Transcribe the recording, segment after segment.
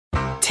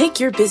Take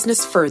your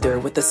business further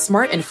with the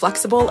smart and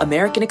flexible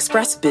American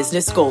Express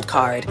Business Gold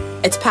Card.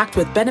 It's packed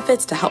with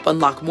benefits to help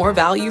unlock more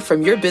value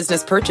from your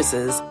business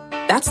purchases.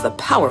 That's the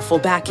powerful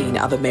backing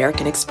of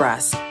American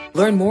Express.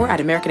 Learn more at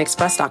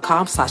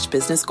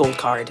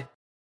americanexpress.com/businessgoldcard.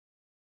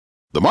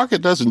 The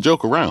market doesn't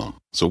joke around,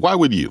 so why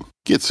would you?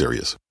 Get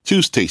serious.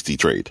 Choose Tasty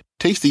Trade.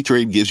 Tasty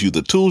Trade gives you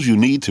the tools you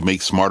need to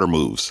make smarter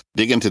moves.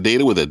 Dig into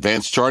data with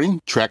advanced charting,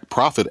 track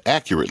profit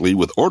accurately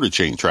with order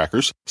chain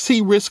trackers,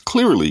 see risk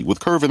clearly with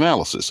curve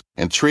analysis,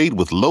 and trade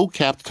with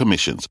low-capped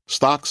commissions,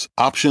 stocks,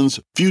 options,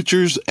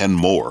 futures, and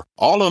more.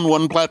 All on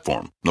one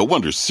platform. No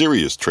wonder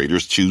serious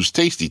traders choose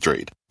Tasty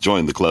Trade.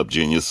 Join the club,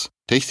 genius.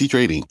 Tasty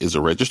Trading is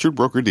a registered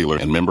broker-dealer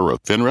and member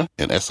of FINRA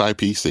and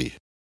SIPC.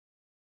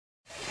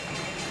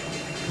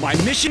 My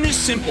mission is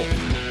simple,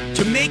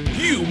 to make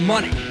you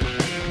money.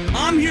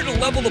 I'm here to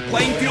level the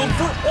playing field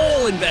for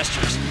all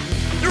investors.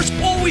 There's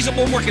always a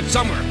bull market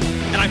somewhere,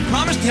 and I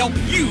promise to help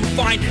you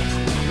find it.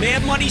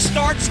 Mad Money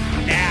starts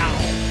now.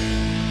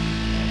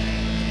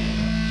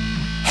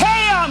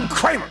 Hey, I'm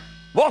Cramer.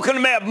 Welcome to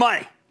Mad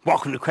Money.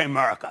 Welcome to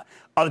Cramerica.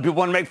 Other people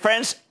want to make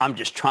friends? I'm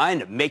just trying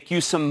to make you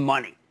some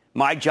money.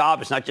 My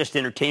job is not just to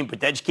entertain, but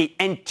to educate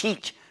and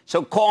teach.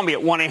 So call me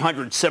at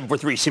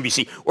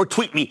 1-800-743-CNBC or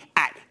tweet me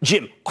at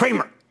Jim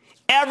Cramer.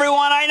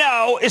 Everyone I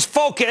know is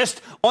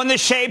focused on the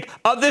shape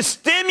of the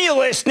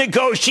stimulus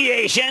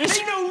negotiations.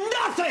 They know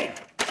nothing.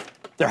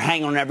 They're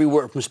hanging on every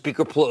word from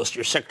Speaker Pelosi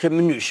or Secretary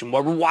Mnuchin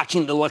while we're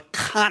watching the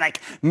laconic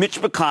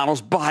Mitch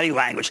McConnell's body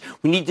language.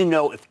 We need to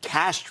know if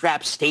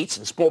cash-strapped states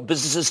and small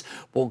businesses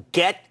will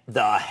get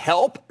the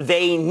help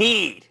they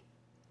need.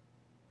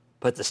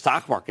 But the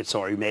stock market's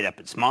already made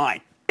up its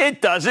mind.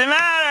 It doesn't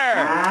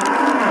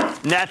matter.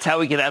 And that's how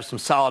we could have some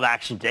solid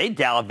action today.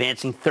 Dow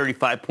advancing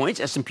 35 points,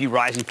 S&P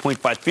rising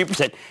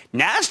 0.53%,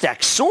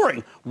 NASDAQ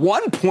soaring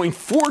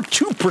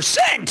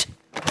 1.42%.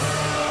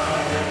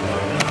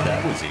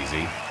 That was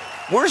easy.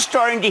 We're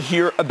starting to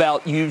hear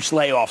about huge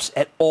layoffs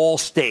at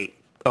Allstate,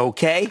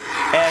 okay?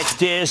 At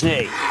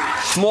Disney.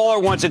 Smaller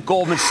ones at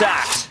Goldman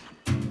Sachs.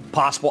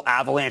 Possible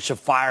avalanche of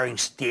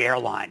firings at the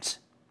airlines.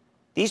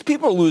 These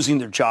people are losing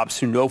their jobs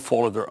through no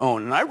fault of their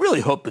own, and I really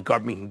hope the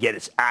government can get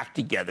its act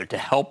together to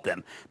help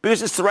them,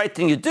 because it's the right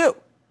thing to do.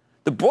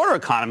 The broader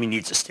economy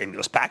needs a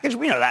stimulus package.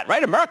 We know that,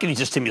 right? America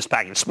needs a stimulus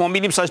package. Small,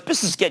 medium-sized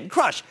businesses getting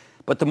crushed.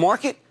 But the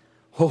market?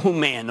 Oh,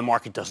 man, the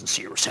market doesn't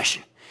see a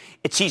recession.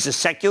 It sees a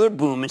secular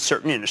boom in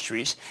certain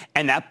industries,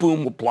 and that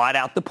boom will blot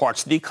out the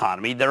parts of the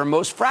economy that are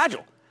most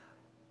fragile.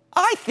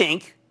 I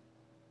think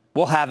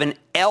we'll have an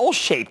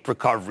L-shaped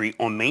recovery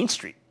on Main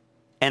Street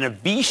and a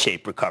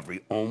V-shaped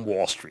recovery on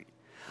Wall Street.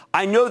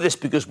 I know this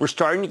because we're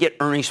starting to get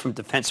earnings from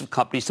defensive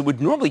companies that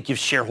would normally give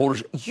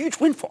shareholders huge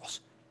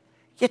windfalls.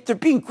 Yet they're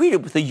being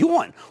greeted with a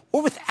yawn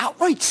or with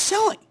outright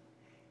selling.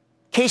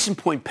 Case in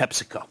point,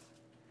 PepsiCo.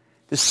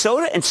 The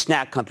soda and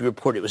snack company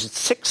reported it was at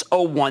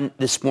 6:01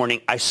 this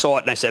morning. I saw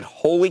it and I said,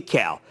 holy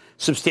cow,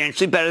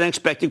 substantially better than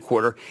expected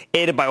quarter,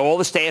 aided by all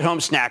the stay-at-home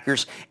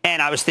snackers.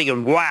 And I was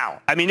thinking, wow,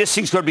 I mean, this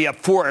thing's going to be up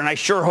 4, and I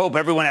sure hope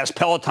everyone has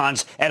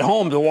Pelotons at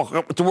home to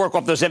work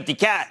off those empty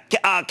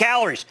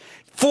calories.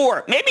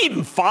 4, maybe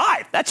even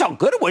 5. That's how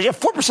good it was. You have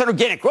 4%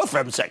 organic growth, for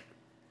heaven's sake.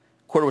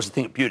 Quarter was a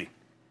thing of beauty.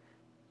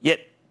 Yet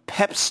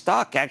Pep's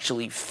stock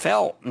actually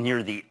fell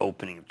near the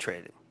opening of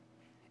trading.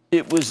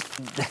 It was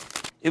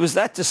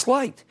that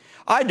disliked.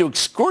 I had to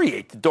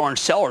excoriate the darn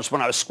sellers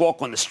when I was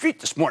squawking on the street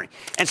this morning.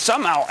 And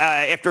somehow,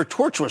 after a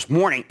torturous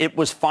morning, it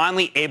was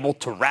finally able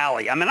to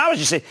rally. I mean, I was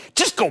just saying,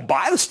 just go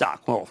buy the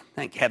stock. Well,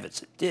 thank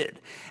heavens it did.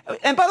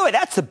 And by the way,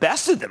 that's the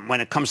best of them when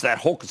it comes to that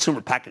whole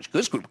consumer packaged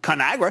goods group.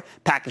 Conagra,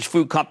 packaged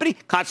food company,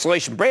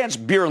 Constellation Brands,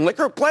 beer and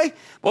liquor play.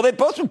 Well, they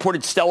both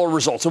reported stellar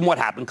results. And what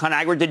happened?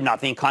 Conagra did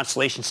nothing.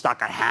 Constellation stock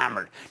got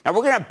hammered. Now,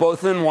 we're going to have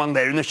both of them on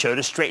later in the show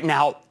to straighten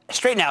out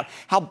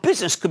how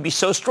business could be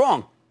so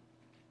strong.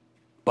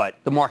 But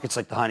the market's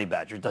like the honey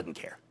badger. It doesn't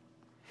care.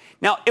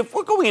 Now, if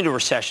we're going into a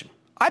recession,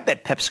 I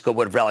bet PepsiCo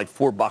would have rallied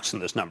 $4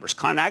 in those numbers.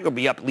 Conagra would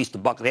be up at least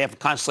 $1.50. And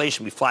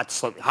Constellation would be flat to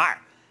slightly higher.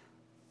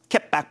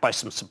 Kept back by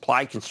some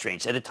supply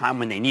constraints at a time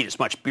when they need as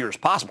much beer as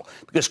possible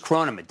because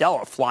Corona and Modelo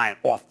are flying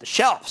off the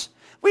shelves.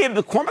 We had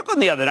McCormick on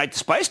the other night, the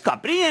spice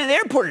company, and they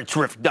reported a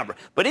terrific number.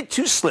 But it,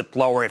 too, slipped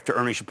lower after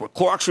earnings report.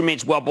 Clorox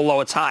remains well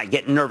below its high,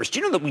 getting nervous. Do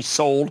you know that we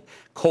sold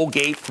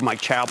Colgate for my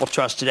charitable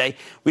trust today?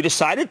 We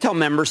decided to tell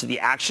members of the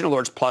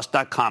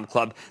ActionAlertsPlus.com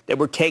club that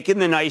we're taking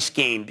the nice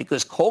gain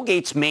because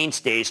Colgate's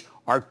mainstays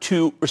are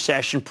too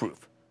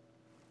recession-proof.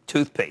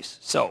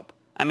 Toothpaste, soap.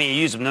 I mean,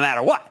 you use them no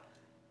matter what.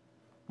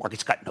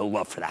 Market's got no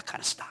love for that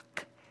kind of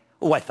stock.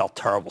 Oh, I felt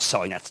terrible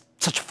selling that.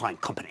 Such a fine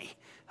company.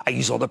 I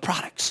use all their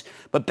products.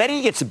 But betting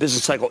against the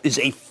business cycle is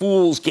a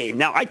fool's game.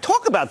 Now, I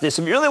talk about this.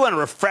 If you really want a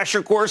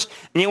refresher course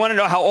and you want to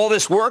know how all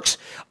this works,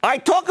 I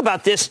talk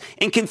about this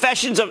in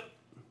Confessions of...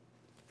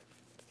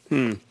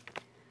 Hey,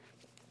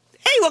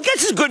 look,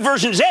 that's as good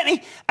version as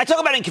any. I talk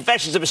about it in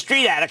Confessions of a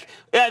Street Addict.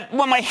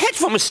 When my hedge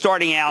fund was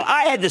starting out,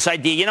 I had this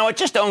idea, you know what,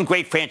 just own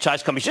great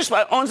franchise companies. Just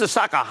owns the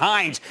stock of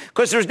Heinz,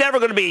 because there's never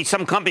going to be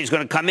some company's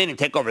going to come in and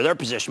take over their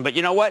position. But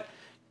you know what?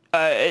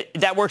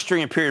 That works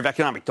during a period of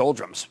economic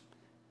doldrums.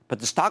 But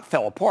the stock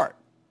fell apart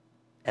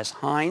as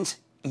Heinz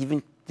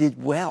even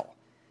did well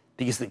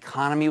because the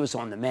economy was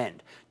on the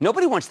mend.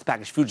 Nobody wants the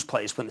packaged foods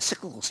plays when the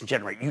cyclicals can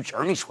generate huge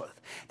earnings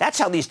growth. That's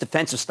how these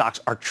defensive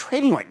stocks are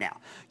trading right now.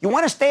 You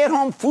want a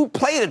stay-at-home food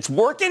play that's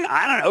working?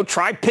 I don't know.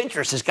 Try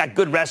Pinterest. It's got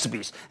good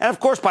recipes. And,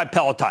 of course, buy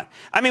Peloton.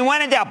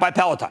 When in doubt, buy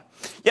Peloton.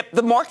 Yep,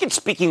 the market's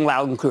speaking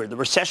loud and clear. The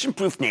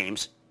recession-proof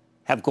names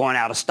have gone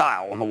out of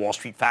style on the Wall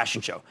Street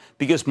fashion show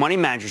because money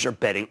managers are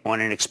betting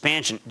on an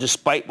expansion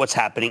despite what's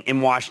happening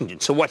in Washington.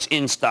 So what's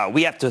in style?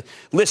 We have to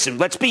listen.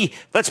 Let's be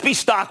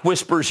stock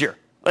whisperers here.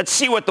 Let's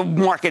see what the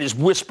market is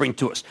whispering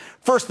to us.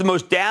 First, the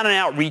most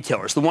down-and-out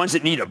retailers, the ones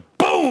that need a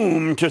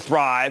boom to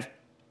thrive,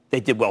 they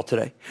did well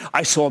today.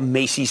 I saw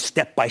Macy's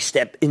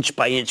step-by-step,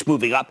 inch-by-inch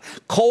moving up.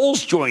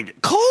 Kohl's joined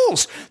it.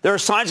 Kohl's! There are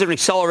signs of an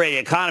accelerating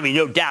economy,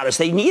 no doubt, as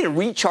they need a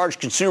recharged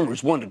consumer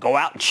who's willing to go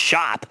out and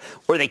shop,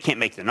 or they can't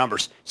make the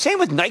numbers. Same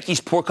with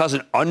Nike's poor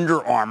cousin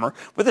Under Armour,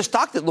 with a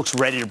stock that looks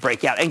ready to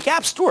break out. And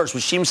Gap Stores,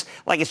 which seems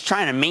like it's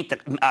trying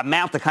to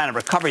mount the kind of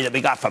recovery that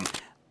we got from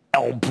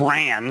L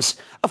Brands.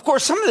 Of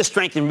course, some of the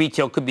strength in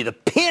retail could be the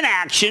pin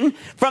action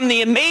from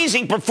the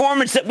amazing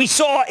performance that we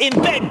saw in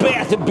Bed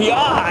Bath &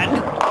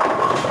 Beyond.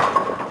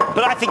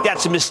 But I think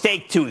that's a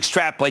mistake to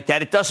extrapolate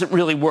that. It doesn't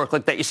really work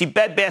like that. You see,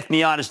 Bed Bath &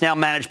 Beyond is now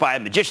managed by a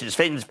magician. His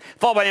famous,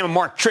 followed by the name of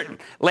Mark Tritton,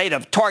 late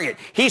of Target.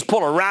 He's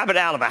pulled a rabbit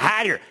out of a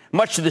hat here,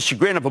 much to the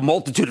chagrin of a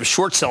multitude of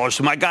short sellers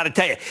whom I got to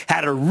tell you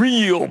had a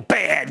real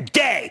bad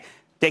day.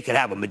 They could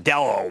have a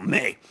Modelo on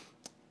me.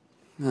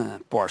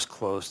 Bar's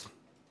closed.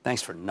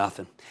 Thanks for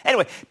nothing.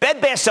 Anyway, Bed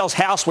Bath sells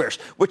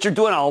housewares, which are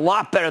doing a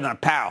lot better than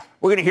apparel.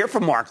 We're going to hear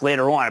from Mark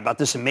later on about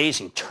this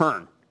amazing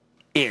turn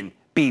in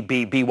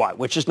BBBY,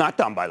 which is not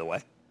done, by the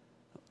way.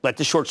 Let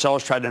the short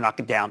sellers try to knock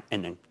it down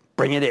and then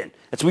bring it in.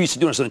 That's what we used to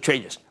do on the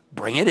trade desk.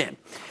 Bring it in.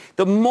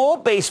 The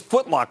mall-based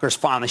Foot Locker is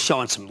finally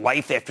showing some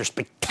life after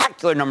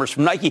spectacular numbers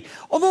from Nike,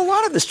 although a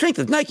lot of the strength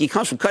of Nike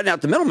comes from cutting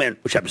out the middleman,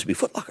 which happens to be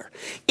Foot Locker.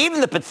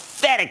 Even the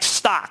pathetic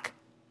stock,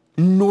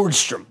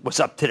 Nordstrom, was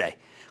up today.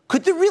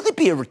 Could there really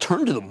be a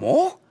return to the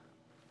mall?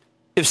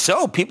 If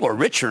so, people are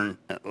richer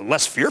and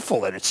less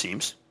fearful than it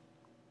seems.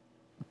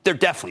 They're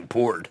definitely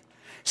bored.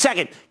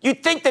 Second,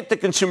 you'd think that the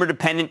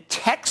consumer-dependent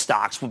tech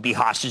stocks would be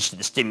hostage to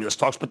the stimulus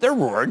talks, but they're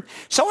roaring.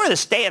 So are the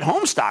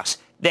stay-at-home stocks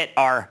that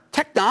are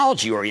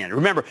technology-oriented.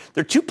 Remember,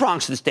 there are two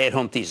prongs to the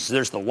stay-at-home thesis.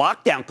 There's the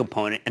lockdown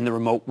component and the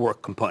remote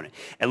work component.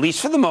 At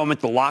least for the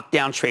moment, the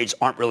lockdown trades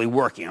aren't really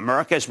working.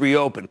 America has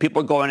reopened.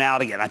 People are going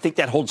out again. I think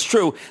that holds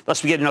true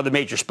unless we get another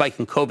major spike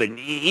in COVID,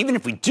 even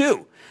if we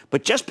do.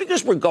 But just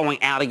because we're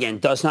going out again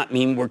does not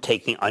mean we're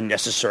taking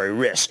unnecessary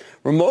risks.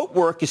 Remote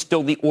work is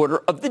still the order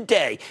of the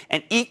day,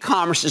 and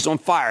e-commerce is on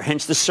fire,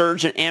 hence the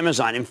surge in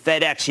Amazon and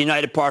FedEx,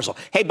 United Parcel.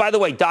 Hey, by the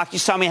way, Doc, you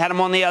saw me had them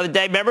on the other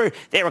day. Remember,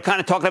 they were kind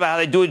of talking about how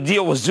they do a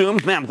deal with Zoom?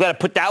 Man, I'm glad I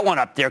put that one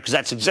up there because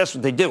that's exactly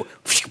what they do.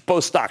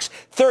 Both stocks.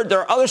 Third, there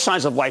are other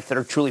signs of life that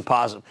are truly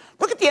positive.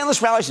 Look at the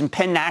endless rallies in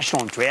Penn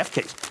National and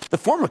DraftKings, the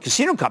former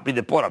casino company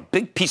that bought a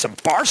big piece of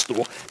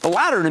Barstool. The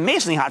latter, an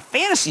amazingly hot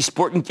fantasy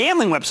sport and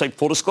gambling website.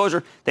 Full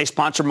disclosure, they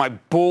sponsor my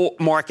bull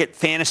market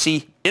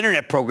fantasy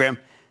internet program.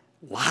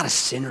 A lot of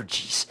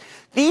synergies.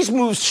 These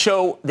moves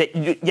show that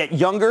yet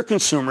younger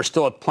consumers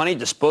still have plenty of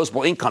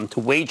disposable income to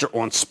wager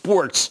on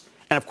sports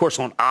and, of course,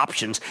 on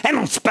options and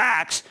on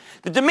SPACs.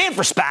 The demand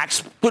for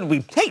SPACs,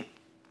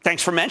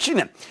 thanks for mentioning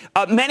them.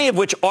 Many of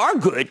which are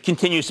good,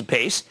 continues to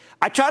pace.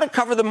 I try to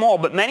cover them all,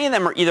 but many of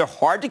them are either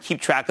hard to keep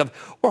track of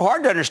or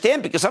hard to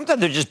understand because sometimes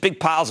they're just big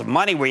piles of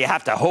money where you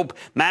have to hope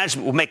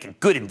management will make a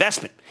good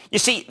investment. You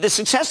see, the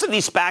success of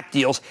these SPAC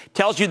deals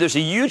tells you there's a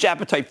huge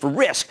appetite for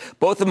risk,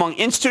 both among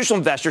institutional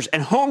investors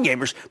and home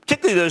gamers,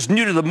 particularly those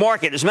new to the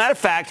market. As a matter of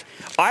fact,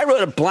 I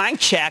wrote a blank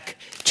check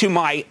to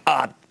my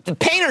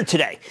painter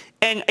today.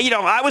 And,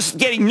 I was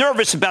getting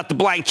nervous about the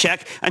blank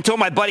check until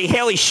my buddy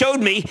Haley showed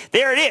me.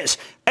 There it is.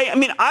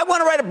 I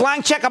want to write a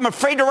blank check. I'm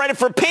afraid to write it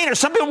for a painter.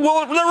 Some people,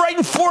 they're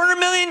writing $400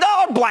 million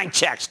blank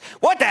checks.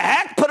 What the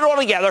heck? Put it all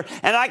together.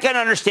 And I can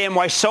understand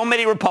why so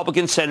many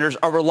Republican senators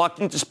are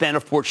reluctant to spend a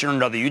fortune on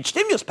another huge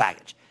stimulus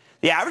package.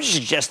 The average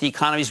suggests the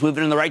economy is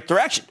moving in the right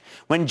direction.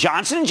 When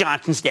Johnson &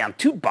 Johnson's down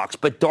 $2,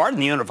 but Darden,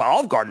 the owner of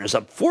Olive Garden, is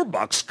up $4.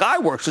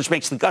 Skyworks, which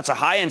makes the guts of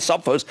high-end cell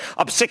phones,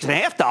 up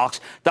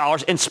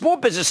 $6.50, and small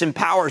business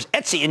empowers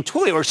Etsy and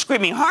Twilio are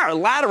screaming higher,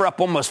 ladder up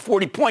almost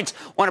 40 points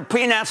on a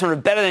pre-announcement of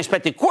a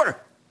better-than-expected quarter.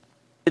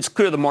 It's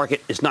clear the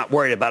market is not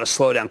worried about a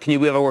slowdown. Can you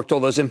believe I worked all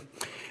those in?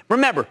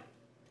 Remember,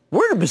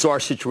 we're in a bizarre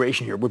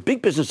situation here where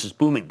big business is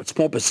booming, but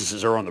small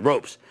businesses are on the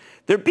ropes.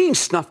 They're being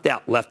snuffed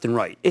out left and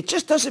right. It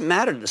just doesn't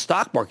matter to the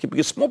stock market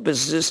because small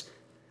businesses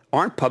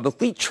aren't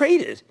publicly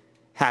traded.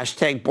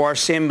 Hashtag Bar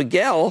San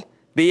Miguel,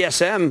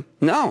 BSM,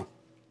 no.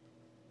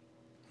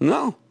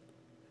 Well,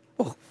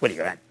 what are you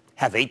going to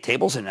have 8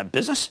 tables in a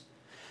business?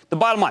 The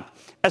bottom line,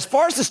 as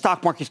far as the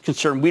stock market is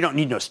concerned, we don't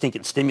need no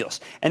stinking stimulus.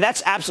 And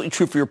that's absolutely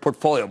true for your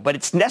portfolio, but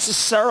it's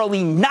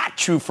necessarily not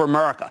true for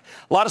America.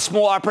 A lot of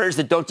small operators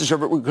that don't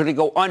deserve it are going to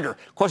go under,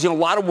 causing a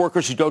lot of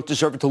workers who don't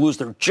deserve it to lose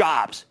their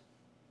jobs.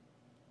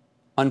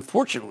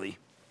 Unfortunately,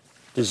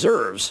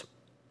 deserves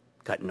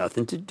got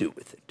nothing to do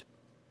with it.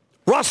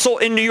 Russell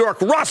in New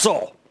York.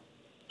 Russell.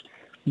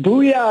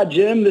 Booyah,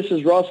 Jim. This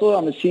is Russell.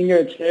 I'm a senior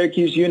at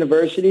Syracuse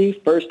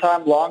University. First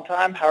time, long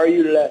time. How are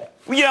you today?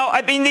 You know,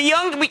 I mean,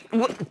 younger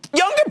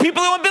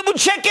people want people to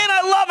check in.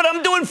 I love it.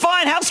 I'm doing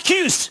fine. How's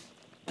Cuse?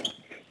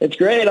 It's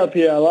great up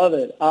here. I love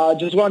it.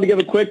 Just wanted to give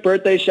a quick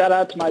birthday shout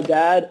out to my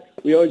dad.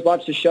 We always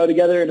watch the show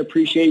together and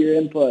appreciate your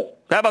input.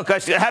 How about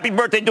happy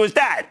birthday to his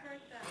dad?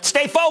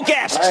 Stay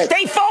focused. Right.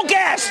 Stay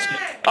focused.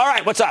 All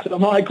right, what's up? So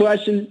my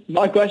question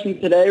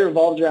today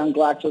revolves around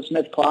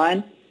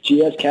GlaxoSmithKline,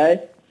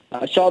 GSK.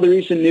 I saw the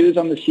recent news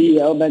on the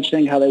CEO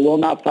mentioning how they will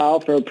not file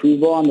for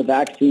approval on the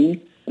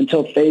vaccine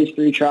until phase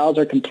 3 trials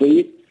are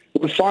complete.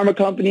 With pharma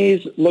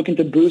companies looking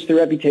to boost their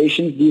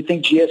reputations, do you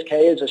think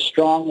GSK is a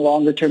strong,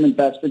 longer-term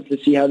investment to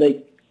see how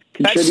they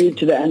contribute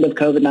to the end of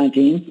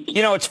COVID-19?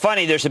 You know, it's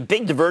funny. There's a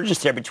big divergence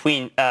there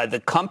between the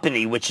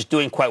company, which is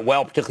doing quite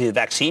well, particularly the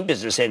vaccine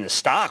business, and the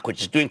stock, which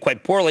is doing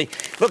quite poorly.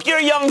 Look, you're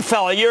a young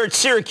fella. You're at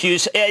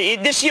Syracuse.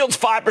 This yields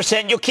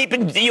 5%. You'll keep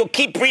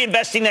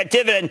reinvesting that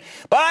dividend.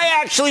 But I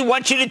actually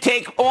want you to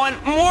take on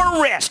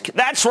more risk.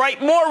 That's right,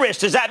 more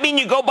risk. Does that mean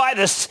you go buy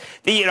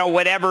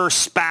whatever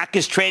SPAC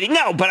is trading?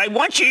 No, but I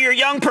want you. You're a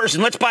young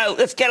person. Let's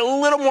get a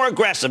little more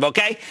aggressive,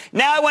 okay?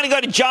 Now I want to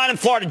go to John in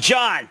Florida.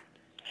 John.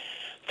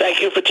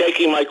 Thank you for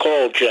taking my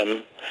call,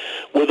 Jim.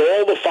 With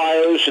all the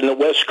fires in the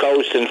West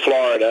Coast in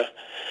Florida,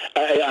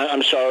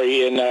 in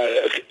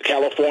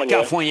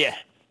California,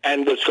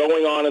 and what's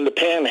going on in the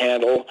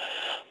Panhandle,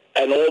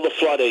 and all the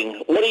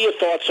flooding, what are your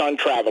thoughts on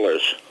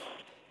travelers?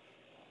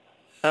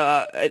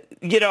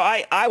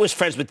 I was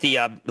friends with the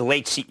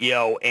late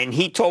CEO, and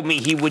he told me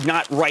he would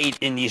not write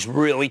in these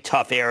really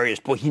tough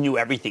areas. Boy, he knew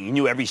everything. He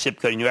knew every zip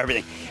code. He knew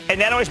everything.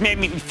 And that always made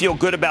me feel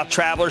good about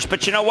travelers.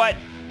 But you know what?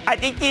 I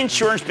think the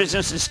insurance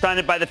business is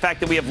stunted by the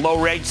fact that we have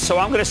low rates, so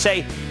I'm going to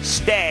say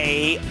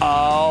stay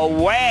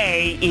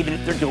away, even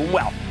if they're doing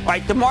well. All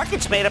right, the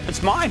market's made up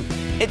its mind.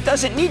 It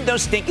doesn't need no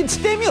stinking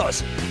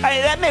stimulus.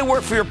 That may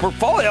work for your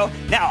portfolio.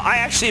 Now, I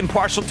actually am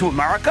partial to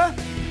America,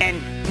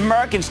 and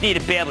Americans need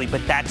it badly,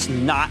 but that's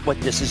not what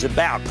this is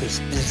about,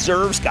 because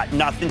reserves got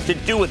nothing to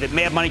do with it.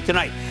 Mad Money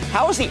tonight.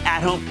 How is the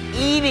at-home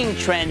eating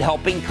trend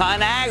helping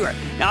Conagra?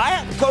 Now,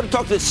 I go to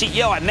talk to the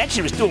CEO. I mentioned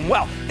it was doing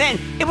well. Then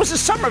it was a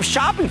summer of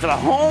shopping for the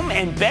home,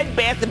 and Bed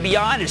Bath &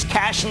 Beyond is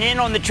cashing in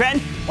on the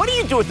trend. What do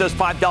you do with those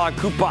 $5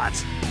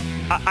 coupons?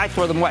 I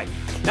throw them away.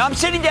 Now, I'm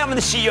sitting down with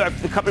the CEO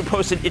after the company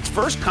posted its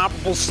first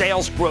comparable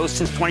sales growth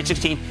since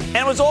 2016, and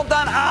it was all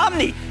done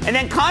omni. And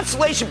then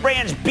Constellation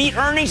Brands beat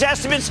earnings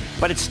estimates,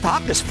 but its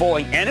stock is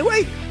falling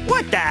anyway?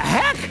 What the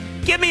heck?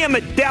 Give me a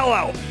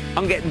Modelo.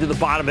 I'm getting to the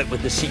bottom of it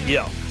with the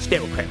CEO. Stay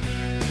with Cramer.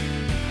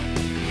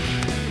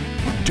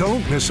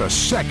 Don't miss a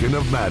second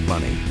of Mad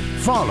Money.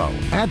 Follow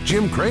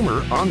 @Jim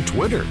Cramer on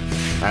Twitter.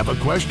 Have a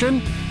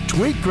question?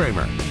 Tweet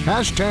Cramer.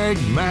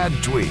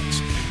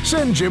 #MadTweets.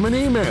 Send Jim an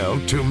email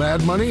to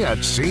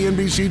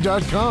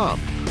madmoney@cnbc.com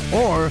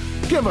or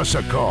give us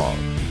a call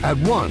at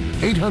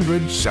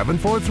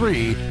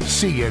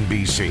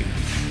 1-800-743-CNBC.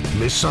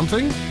 Miss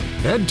something?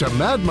 Head to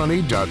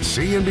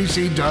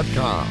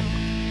madmoney.cnbc.com.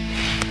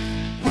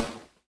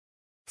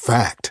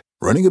 Fact.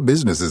 Running a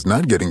business is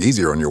not getting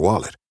easier on your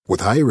wallet. With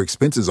higher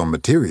expenses on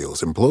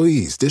materials,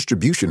 employees,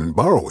 distribution, and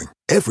borrowing,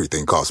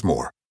 everything costs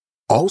more.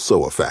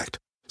 Also a fact.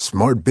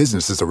 Smart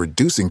businesses are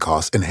reducing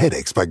costs and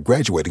headaches by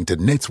graduating to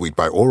NetSuite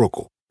by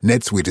Oracle.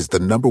 NetSuite is the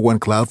 #1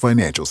 cloud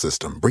financial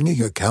system,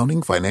 bringing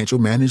accounting, financial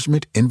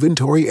management,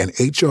 inventory, and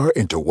HR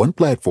into one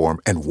platform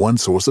and one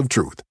source of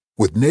truth.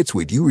 With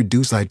NetSuite, you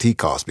reduce IT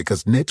costs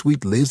because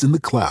NetSuite lives in the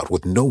cloud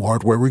with no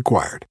hardware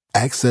required.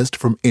 Accessed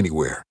from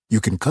anywhere,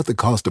 you can cut the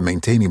cost of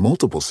maintaining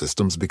multiple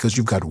systems because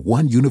you've got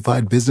one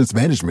unified business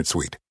management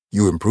suite.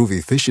 You improve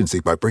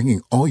efficiency by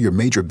bringing all your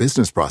major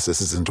business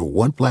processes into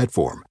one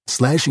platform,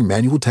 slashing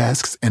manual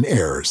tasks and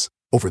errors.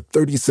 Over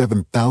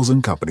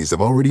 37,000 companies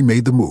have already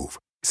made the move.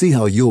 See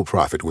how you'll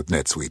profit with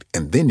NetSuite,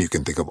 and then you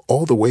can think of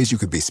all the ways you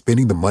could be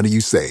spending the money you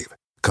save.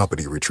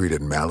 Company retreat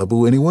in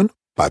Malibu, anyone?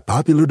 By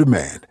popular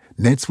demand,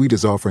 NetSuite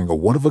is offering a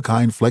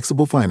one-of-a-kind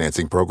flexible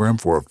financing program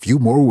for a few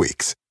more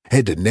weeks.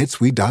 Head to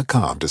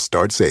netsuite.com to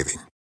start saving.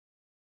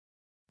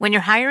 When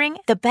you're hiring,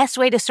 the best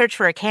way to search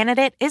for a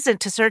candidate isn't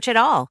to search at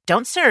all.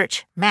 Don't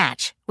search,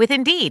 match with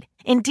Indeed.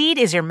 Indeed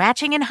is your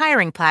matching and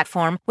hiring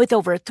platform with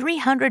over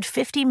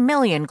 350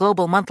 million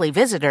global monthly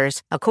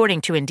visitors,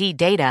 according to Indeed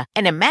data,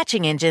 and a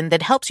matching engine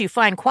that helps you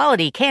find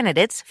quality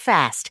candidates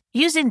fast.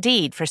 Use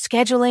Indeed for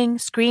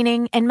scheduling,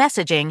 screening, and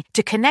messaging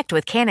to connect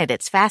with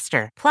candidates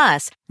faster.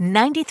 Plus,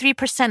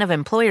 93% of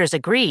employers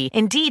agree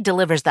Indeed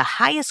delivers the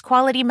highest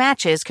quality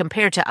matches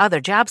compared to other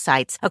job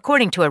sites,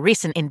 according to a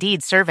recent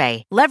Indeed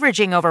survey.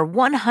 Leveraging over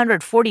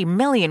 140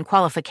 million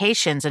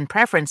qualifications and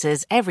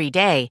preferences every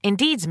day,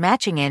 Indeed's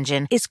matching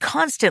engine is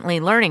constantly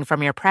learning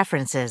from your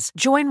preferences.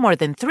 Join more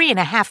than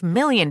 3.5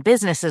 million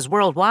businesses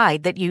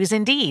worldwide that use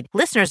Indeed.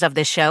 Listeners of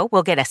this show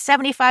will get a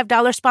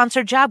 $75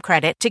 sponsored job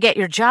credit to get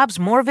your jobs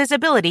more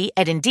visibility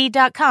at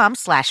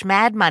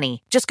Indeed.com/madmoney.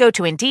 Just go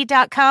to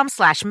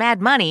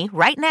Indeed.com/madmoney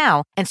right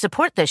now and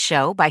support this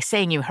show by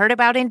saying you heard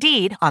about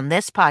Indeed on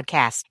this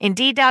podcast.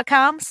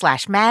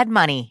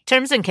 Indeed.com/madmoney.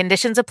 Terms and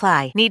conditions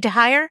apply. Need to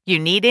hire? You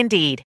need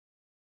Indeed.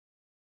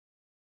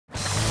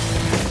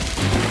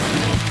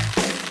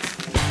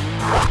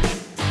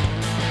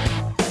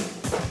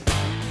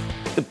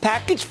 The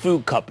packaged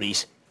food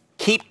companies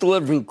keep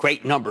delivering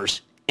great numbers,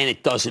 and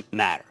it doesn't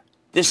matter.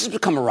 This has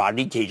become a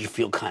Rodney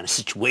Dangerfield kind of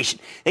situation.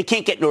 They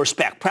can't get no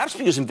respect, perhaps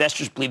because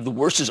investors believe the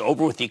worst is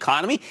over with the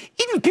economy.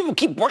 Even people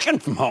keep working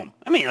from home.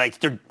 I mean, like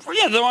they're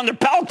on their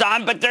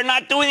Peloton, but they're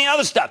not doing the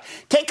other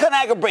stuff. Take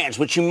Conagra Brands,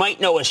 which you might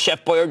know as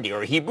Chef Boyardee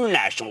or Hebrew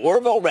National,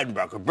 Orville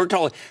Redenbacher,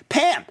 Bertolli,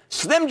 Pam,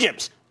 Slim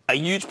Jims, a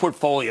huge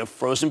portfolio of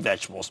frozen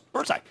vegetables,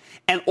 Birdseye,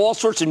 and all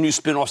sorts of new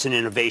spin-offs and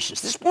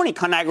innovations. This morning,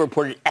 Conagra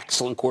reported an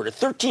excellent quarter,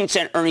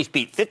 13-cent earnings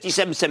beat,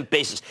 57-cent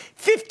basis,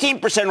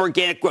 15%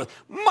 organic growth,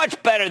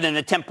 much better than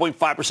the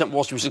 10.5%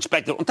 Wall Street was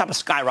expected, on top of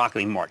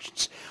skyrocketing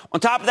margins.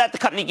 On top of that, the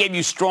company gave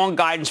you strong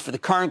guidance for the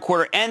current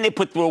quarter, and they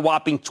put through a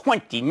whopping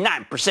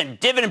 29%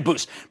 dividend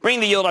boost,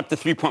 bringing the yield up to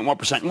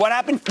 3.1%. And what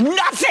happened?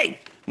 Nothing!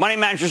 Money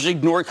managers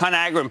ignored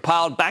Conagra and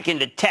piled back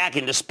into tech,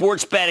 into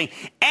sports betting,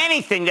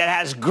 anything that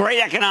has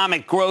great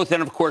economic growth,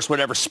 and, of course,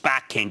 whatever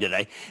SPAC came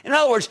today. In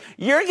other words,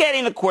 you're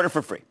getting the quarter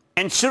for free.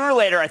 And sooner or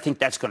later, I think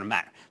that's going to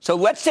matter. So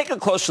let's take a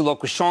closer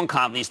look with Sean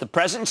Connolly, he's the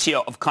president and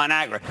CEO of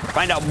Conagra,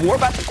 find out more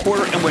about the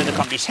quarter and where the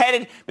company's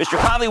headed. Mr.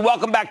 Connolly,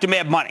 welcome back to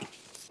Mad Money.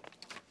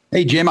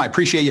 Hey, Jim, I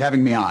appreciate you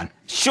having me on.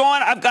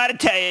 Sean, I've got to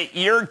tell you,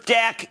 your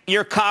deck,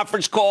 your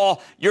conference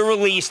call, your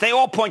release, they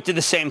all point to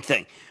the same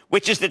thing,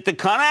 which is that the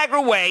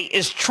Conagra way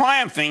is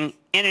triumphing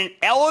in an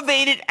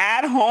elevated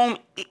at-home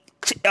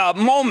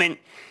moment,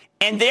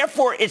 and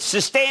therefore it's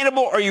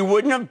sustainable, or you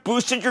wouldn't have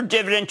boosted your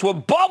dividend to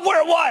above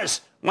where it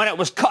was when it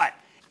was cut.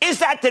 Is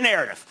that the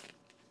narrative?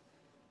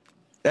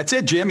 That's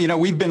it, Jim. You know,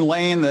 we've been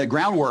laying the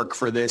groundwork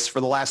for this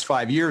for the last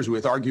 5 years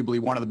with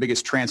arguably one of the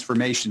biggest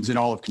transformations in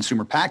all of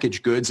consumer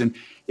packaged goods, and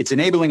it's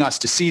enabling us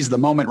to seize the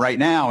moment right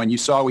now. And you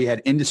saw we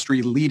had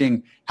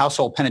industry-leading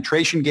household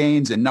penetration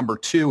gains and number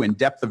 2 in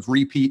depth of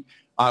repeat.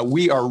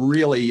 We are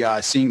really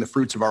seeing the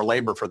fruits of our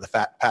labor for the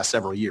past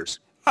several years.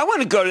 I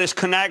want to go to this.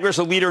 Conagra is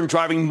a leader in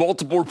driving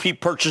multiple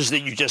repeat purchases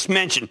that you just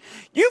mentioned.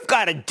 You've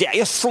got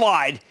a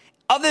slide,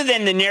 other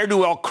than the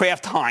ne'er-do-well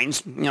Kraft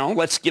Heinz, you know,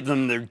 let's give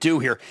them their due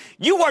here.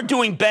 You are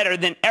doing better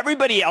than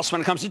everybody else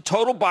when it comes to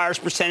total buyers'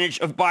 percentage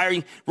of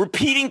buying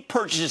repeating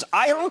purchases.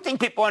 I don't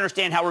think people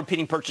understand how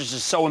repeating purchases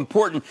is so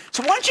important.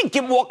 So why don't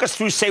you walk us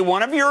through, say,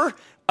 one of your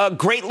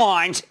great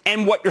lines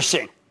and what you're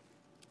seeing.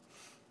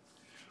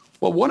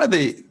 Well, one of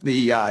the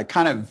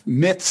kind of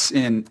myths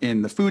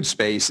in the food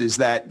space is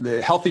that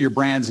the health of your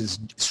brands is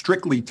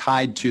strictly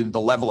tied to the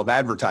level of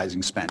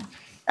advertising spend.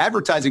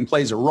 Advertising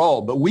plays a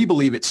role, but we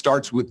believe it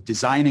starts with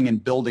designing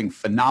and building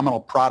phenomenal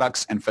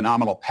products and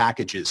phenomenal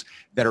packages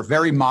that are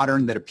very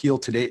modern, that appeal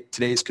to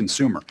today's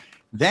consumer.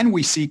 Then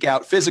we seek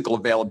out physical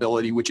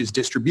availability, which is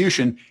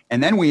distribution,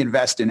 and then we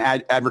invest in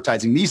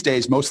advertising these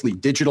days, mostly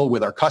digital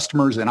with our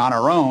customers and on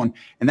our own,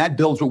 and that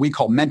builds what we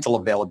call mental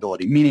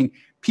availability, meaning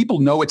people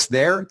know it's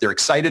there, they're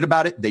excited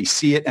about it, they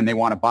see it, and they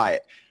want to buy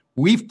it.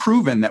 We've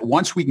proven that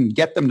once we can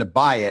get them to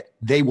buy it,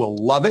 they will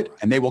love it,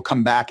 and they will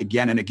come back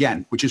again and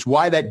again, which is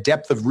why that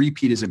depth of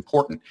repeat is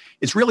important.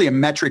 It's really a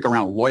metric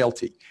around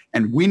loyalty.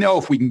 And we know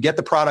if we can get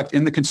the product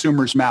in the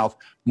consumer's mouth,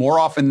 more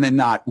often than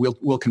not,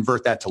 we'll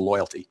convert that to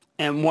loyalty.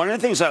 And one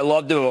of the things I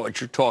love about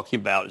what you're talking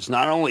about is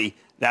not only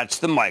that's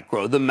the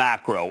micro, the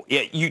macro.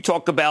 You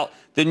talk about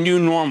the new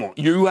normal.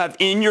 You have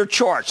in your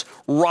charts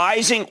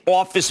rising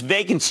office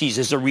vacancies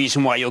is a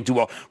reason why you'll do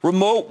well.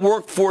 Remote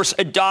workforce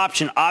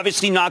adoption,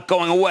 obviously not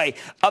going away.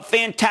 A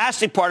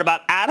fantastic part about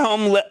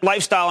at-home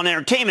lifestyle and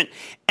entertainment,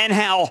 and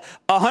how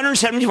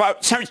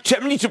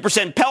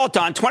 172%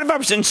 Peloton,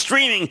 25%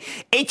 streaming,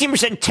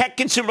 18% tech,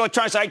 consumer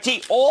electronics,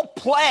 IT all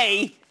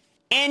play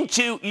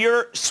into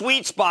your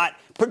sweet spot,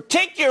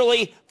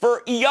 particularly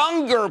for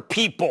younger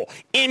people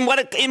in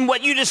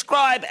what you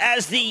describe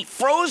as the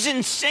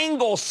frozen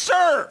single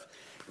serve.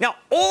 Now,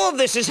 all of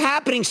this is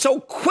happening so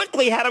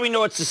quickly. How do we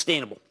know it's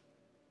sustainable?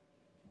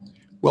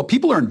 Well,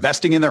 people are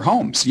investing in their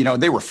homes. You know,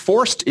 they were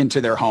forced into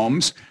their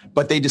homes,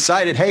 but they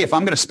decided, hey, if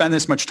I'm going to spend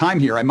this much time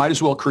here, I might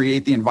as well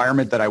create the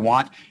environment that I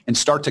want and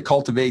start to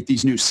cultivate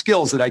these new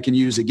skills that I can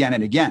use again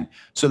and again.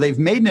 So they've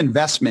made an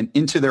investment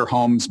into their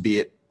homes, be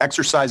it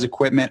exercise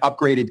equipment,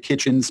 upgraded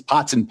kitchens,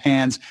 pots and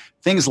pans,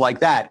 things like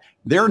that.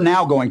 They're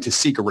now going to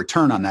seek a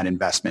return on that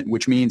investment,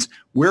 which means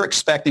we're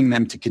expecting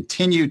them to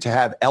continue to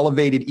have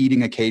elevated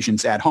eating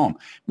occasions at home.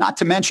 Not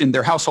to mention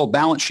their household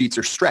balance sheets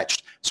are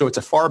stretched, so it's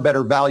a far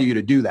better value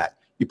to do that.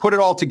 You put it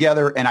all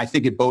together, and I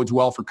think it bodes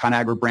well for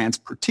Conagra Brands,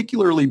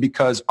 particularly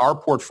because our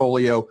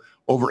portfolio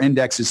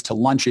over-indexes to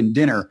lunch and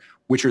dinner,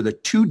 which are the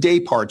 2 day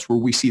parts where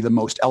we see the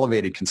most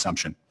elevated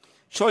consumption.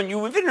 Sean,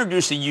 you've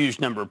introduced a huge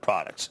number of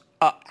products.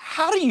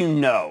 How do you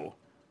know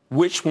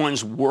which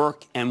ones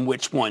work and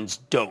which ones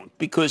don't?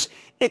 Because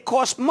it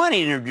costs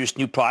money to introduce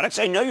new products.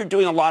 I know you're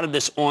doing a lot of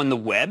this on the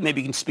web.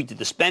 Maybe you can speak to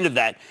the spend of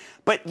that.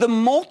 But the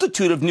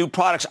multitude of new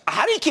products,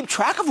 how do you keep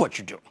track of what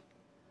you're doing?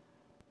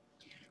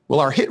 Well,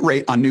 our hit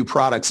rate on new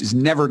products is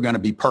never going to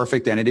be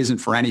perfect, and it isn't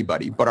for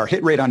anybody. But our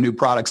hit rate on new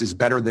products is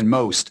better than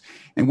most.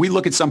 And we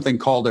look at something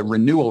called a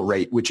renewal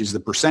rate, which is the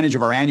percentage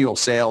of our annual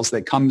sales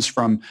that comes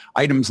from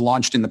items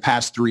launched in the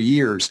past 3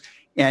 years.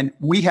 And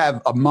we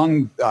have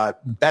among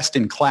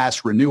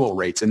best-in-class renewal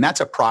rates, and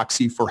that's a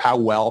proxy for how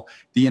well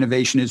the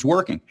innovation is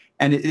working.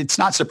 And it's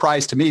not a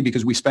surprise to me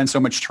because we spend so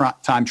much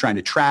time trying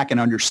to track and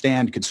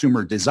understand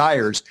consumer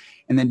desires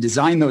and then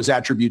design those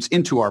attributes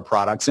into our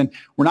products. And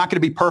we're not going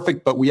to be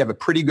perfect, but we have a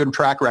pretty good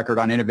track record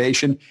on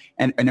innovation.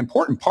 And an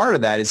important part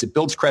of that is it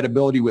builds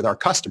credibility with our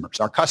customers.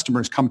 Our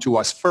customers come to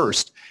us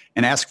first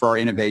and ask for our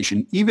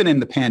innovation. Even in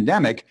the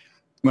pandemic,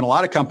 when a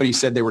lot of companies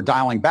said they were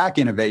dialing back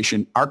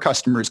innovation, our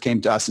customers came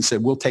to us and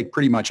said, we'll take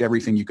pretty much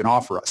everything you can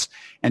offer us.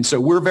 And so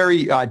we're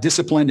very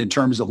disciplined in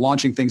terms of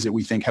launching things that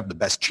we think have the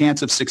best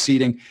chance of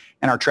succeeding,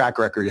 and our track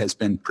record has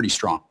been pretty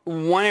strong.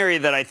 One area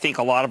that I think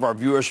a lot of our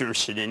viewers are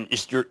interested in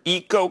is your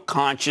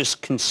eco-conscious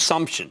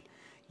consumption.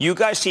 You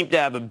guys seem to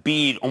have a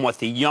bead on what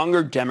the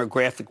younger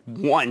demographic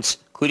wants,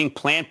 including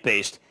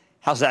plant-based.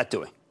 How's that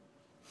doing?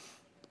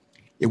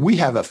 We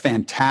have a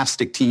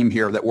fantastic team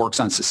here that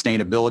works on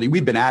sustainability.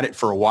 We've been at it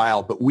for a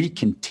while, but we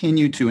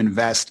continue to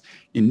invest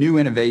in new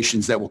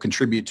innovations that will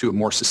contribute to a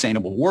more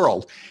sustainable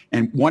world.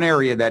 And one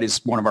area that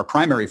is one of our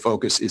primary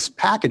focus is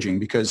packaging,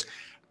 because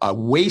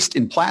waste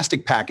in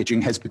plastic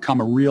packaging has become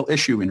a real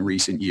issue in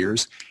recent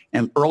years.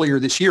 And earlier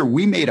this year,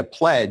 we made a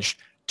pledge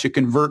to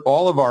convert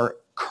all of our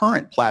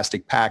current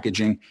plastic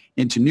packaging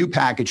into new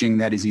packaging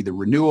that is either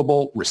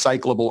renewable,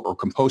 recyclable, or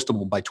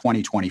compostable by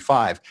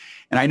 2025.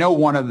 And I know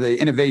one of the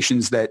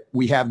innovations that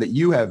we have that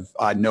you have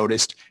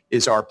noticed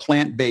is our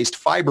plant-based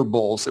fiber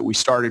bowls that we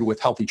started with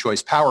Healthy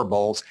Choice Power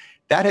Bowls.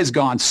 That has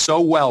gone so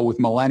well with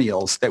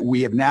millennials that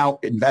we have now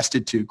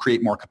invested to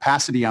create more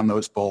capacity on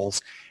those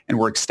bowls, and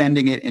we're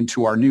extending it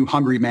into our new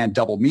Hungry Man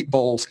Double Meat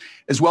Bowls,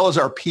 as well as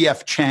our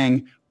P.F.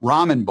 Chang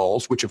Ramen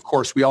Bowls, which of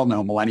course we all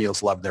know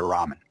millennials love their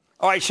ramen.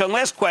 All right, Sean,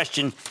 last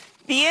question.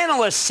 The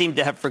analysts seem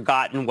to have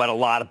forgotten what a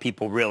lot of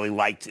people really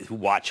like who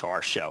watch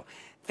our show.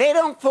 They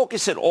don't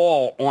focus at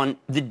all on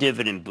the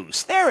dividend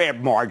boost. They're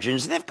at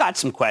margins. They've got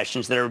some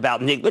questions that are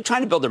about, they're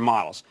trying to build their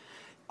models.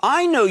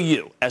 I know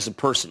you as a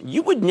person.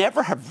 You would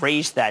never have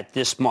raised that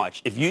this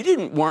much if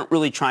you weren't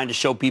really trying to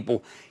show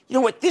people, you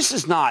know what, this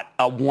is not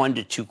a 1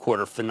 to 2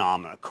 quarter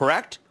phenomenon,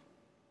 correct?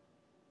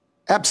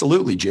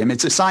 Absolutely, Jim.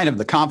 It's a sign of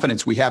the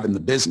confidence we have in the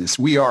business.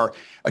 We are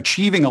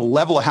achieving a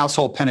level of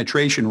household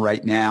penetration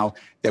right now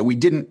that we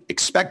didn't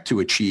expect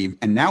to achieve.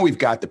 And now we've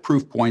got the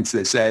proof points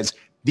that says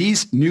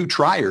these new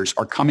triers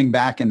are coming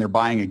back and they're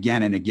buying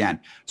again and again.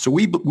 So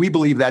we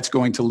believe that's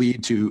going to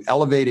lead to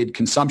elevated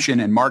consumption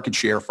and market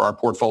share for our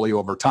portfolio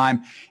over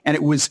time. And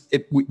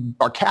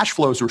our cash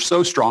flows were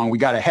so strong, we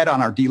got ahead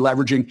on our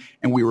deleveraging,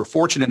 and we were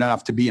fortunate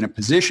enough to be in a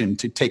position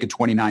to take a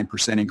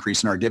 29%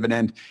 increase in our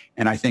dividend.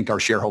 And I think our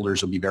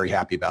shareholders will be very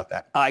happy about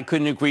that. I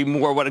couldn't agree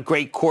more. What a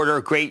great quarter,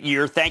 a great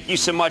year. Thank you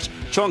so much.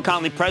 Sean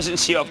Connolly,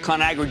 President and CEO of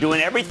Conagra, doing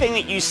everything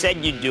that you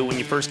said you'd do when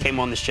you first came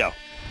on the show.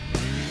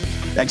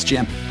 Thanks,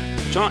 Jim.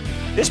 Sean,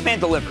 this man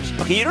delivers.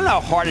 Okay, you don't know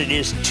how hard it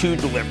is to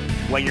deliver.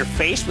 When you're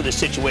faced with a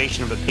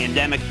situation of a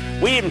pandemic,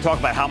 we didn't even talk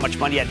about how much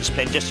money he had to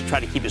spend just to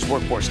try to keep his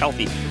workforce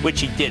healthy,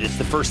 which he did. It's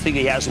the first thing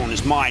he has on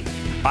his mind.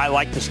 I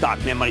like the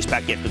stock. Man, Money's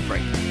back after the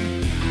break.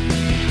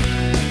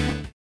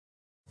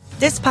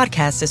 This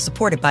podcast is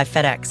supported by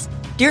FedEx.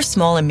 Dear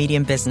small and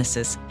medium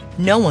businesses,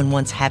 no one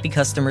wants happy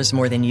customers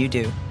more than you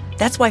do.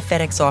 That's why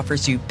FedEx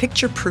offers you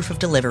picture proof of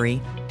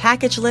delivery,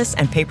 packageless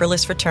and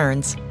paperless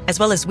returns, as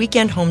well as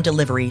weekend home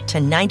delivery to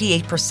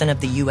 98%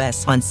 of the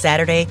U.S. on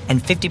Saturday and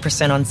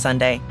 50% on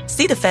Sunday.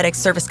 See the FedEx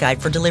service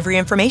guide for delivery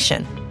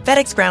information.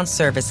 FedEx Ground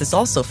service is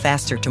also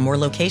faster to more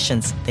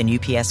locations than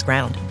UPS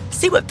Ground.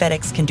 See what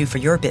FedEx can do for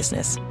your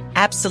business.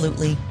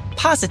 Absolutely,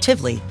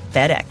 positively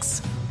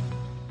FedEx.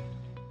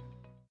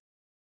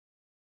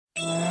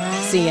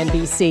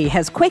 CNBC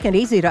has quick and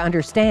easy to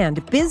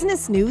understand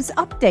business news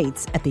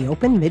updates at the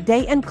open,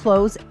 midday, and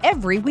close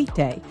every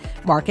weekday.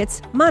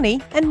 Markets,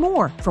 money, and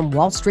more from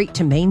Wall Street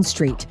to Main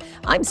Street.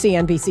 I'm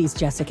CNBC's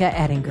Jessica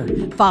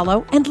Ettinger.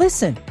 Follow and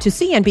listen to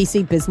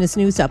CNBC Business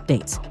News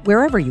Updates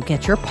wherever you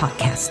get your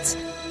podcasts.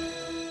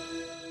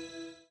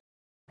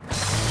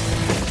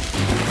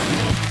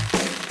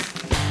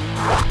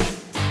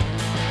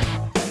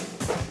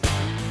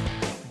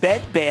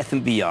 Bed Bath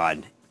 &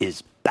 Beyond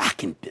is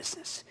back in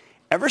business.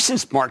 Ever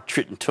since Mark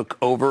Tritton took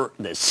over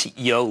the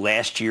CEO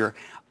last year,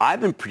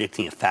 I've been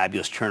predicting a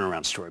fabulous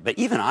turnaround story. But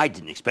even I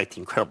didn't expect the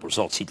incredible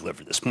results he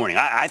delivered this morning.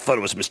 I thought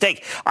it was a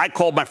mistake. I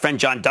called my friend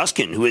John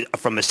Duskin, who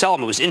from Acellum,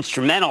 who was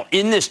instrumental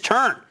in this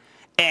turn,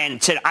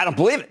 and said, I don't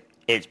believe it.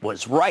 it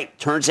was right.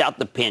 Turns out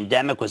the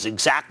pandemic was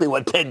exactly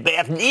what Bed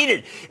Bath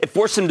needed. It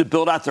forced them to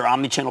build out their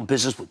omnichannel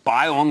business with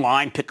buy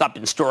online, pick up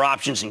in-store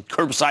options, and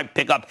curbside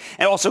pickup.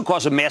 And also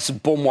caused a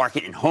massive bull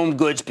market in home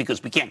goods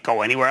because we can't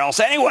go anywhere else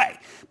anyway.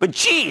 But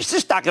geez,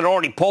 this stock had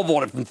already pole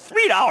vaulted from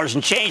 $3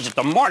 and change at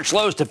the March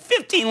lows to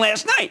 $15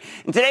 last night.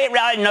 And today it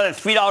rallied another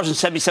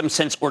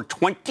 $3.77 or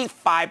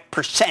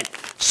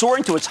 25%,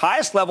 soaring to its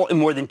highest level in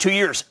more than 2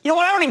 years. You know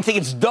what? I don't even think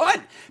it's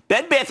done.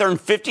 Bed Bath earned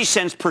 50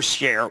 cents per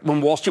share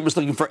when Wall Street was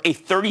looking for a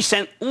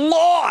 30-cent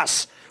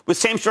loss, with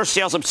same-store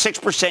sales up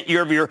 6%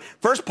 year-over-year,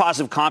 first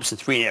positive comps in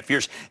 3.5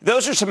 years.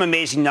 Those are some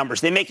amazing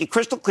numbers. They make it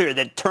crystal clear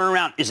that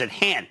turnaround is at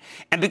hand.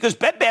 And because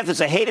Bed Bath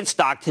is a hated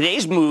stock,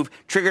 today's move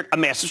triggered a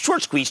massive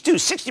short squeeze, too.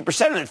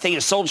 60% of the thing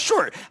is sold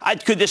short.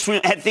 Could this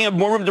thing have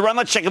more room to run?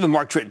 Let's check in with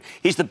Mark Tritton.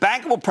 He's the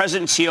bankable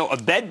president and CEO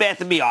of Bed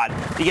Bath & Beyond.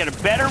 To get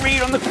a better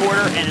read on the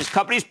quarter and his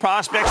company's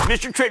prospects,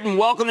 Mr. Tritton,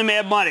 welcome to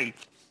Mad Money.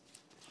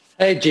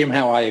 Hey, Jim,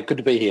 how are you? Good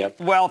to be here.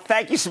 Well,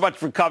 thank you so much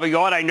for coming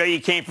on. I know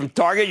you came from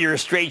Target. You're a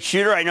straight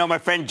shooter. I know my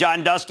friend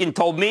John Duskin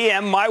told me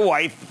and my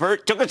wife,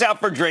 took us out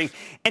for a drink,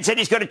 and said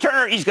he's going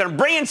to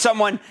bring in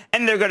someone,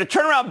 and they're going to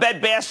turn around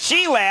Bed Bath.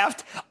 She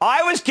laughed.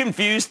 I was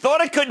confused,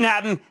 thought it couldn't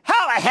happen.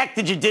 How the heck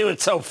did you do it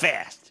so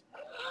fast?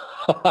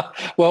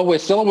 Well, we're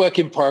still a work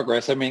in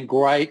progress. I mean,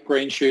 great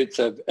green shoots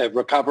of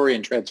recovery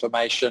and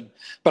transformation.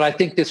 But I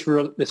think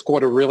this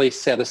quarter really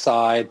set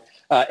aside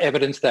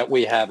evidence that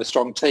we have a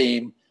strong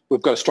team.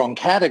 We've got a strong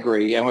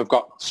category and we've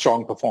got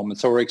strong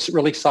performance. So we're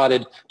really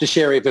excited to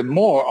share even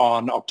more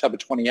on October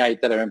 28th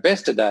at our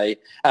Investor Day,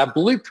 our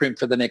blueprint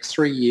for the next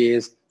 3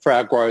 years for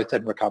our growth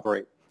and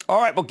recovery.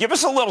 All right, well, give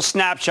us a little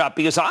snapshot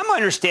because I'm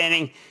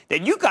understanding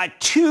that you got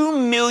 2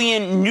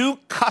 million new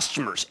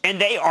customers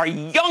and they are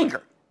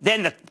younger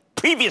than the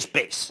previous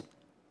base.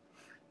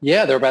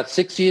 Yeah, they're about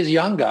 6 years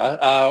younger,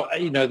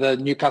 the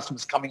new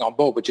customers coming on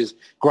board, which is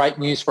great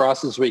news for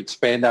us as we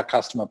expand our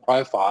customer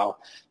profile.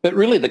 But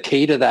really the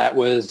key to that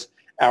was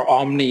our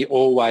Omni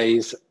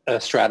Always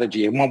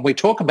strategy. And when we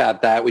talk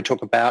about that, we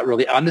talk about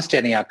really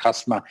understanding our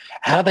customer,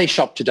 how they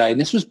shop today.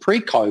 And this was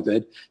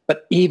pre-COVID,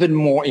 but even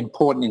more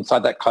important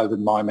inside that COVID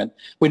moment.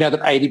 We know that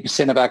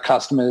 80% of our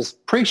customers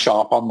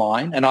pre-shop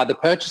online and either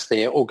purchase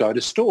there or go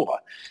to store.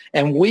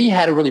 And we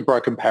had a really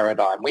broken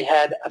paradigm. We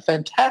had a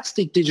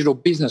fantastic digital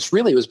business.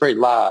 Really, it was very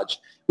large.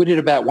 We did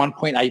about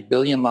 $1.8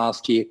 billion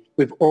last year.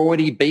 We've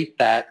already beat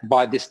that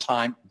by this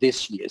time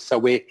this year. So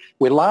we're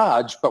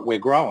large, but we're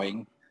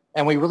growing.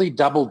 And we really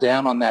doubled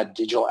down on that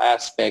digital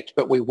aspect,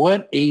 but we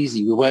weren't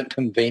easy. We weren't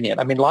convenient.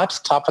 I mean, life's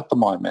tough at the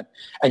moment,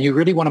 and you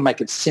really want to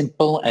make it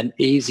simple and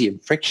easy and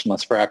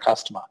frictionless for our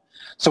customer.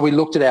 So we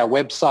looked at our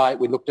website.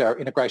 We looked at our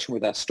integration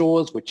with our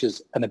stores, which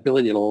is an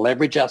ability to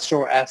leverage our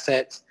store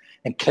assets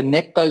and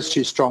connect those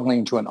two strongly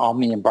into an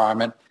omni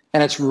environment.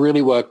 And it's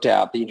really worked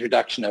out. The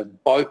introduction of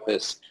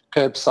BOPUS,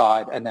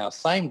 curbside, and now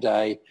same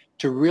day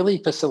to really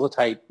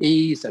facilitate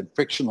ease and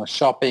frictionless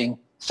shopping,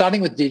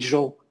 starting with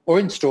digital or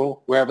in store,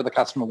 wherever the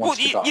customer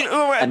wants to go.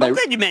 I'm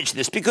glad you mentioned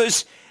this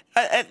because,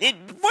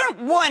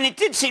 it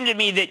did seem to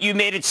me that you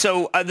made it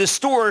so the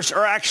stores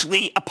are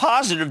actually a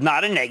positive,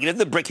 not a negative,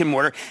 the brick and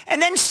mortar.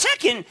 And then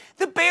second,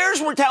 the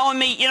Bears were telling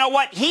me, you know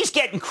what, he's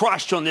getting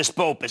crushed on this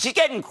BOPUS. He's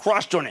getting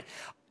crushed on it.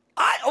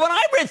 When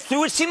I read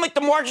through, it seemed like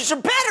the margins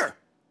are better.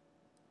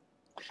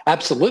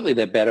 Absolutely,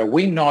 they're better.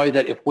 We know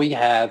that if we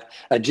have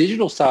a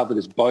digital sale that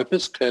is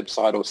BOPUS,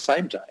 curbside, or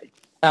same day,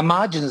 our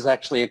margin is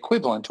actually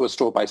equivalent to a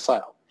store-based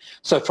sale.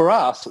 So for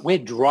us, we're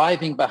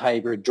driving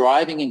behavior,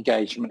 driving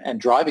engagement, and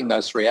driving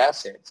those three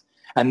assets.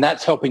 And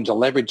that's helping to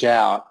leverage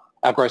out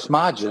our gross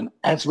margin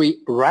as we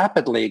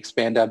rapidly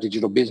expand our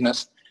digital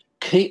business.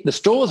 The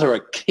stores are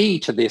a key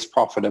to this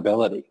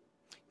profitability.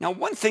 Now,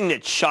 one thing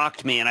that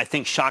shocked me, and I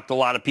think shocked a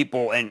lot of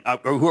people and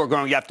who are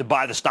going to have to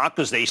buy the stock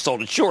because they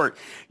sold it short,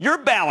 your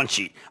balance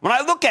sheet. When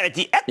I look at it,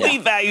 the equity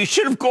value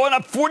should have gone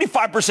up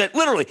 45%,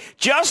 literally,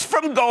 just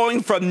from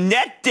going from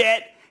net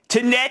debt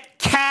to net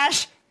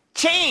cash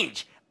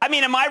change. I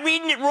mean, am I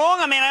reading it wrong?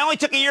 I mean, I only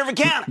took a year of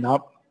accounting.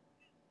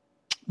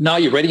 No,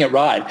 you're reading it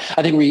right.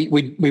 I think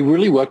we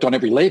really worked on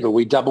every lever.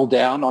 We doubled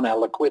down on our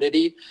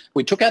liquidity.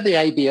 We took out the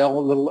ABL a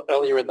little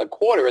earlier in the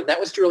quarter, and that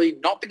was really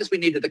not because we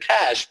needed the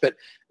cash, but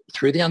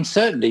through the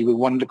uncertainty, we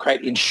wanted to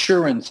create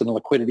insurance and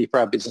liquidity for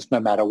our business no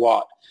matter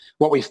what.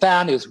 What we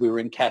found is we were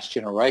in cash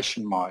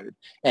generation mode,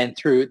 and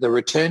through the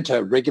return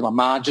to regular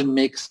margin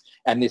mix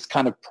and this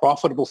kind of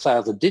profitable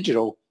sales of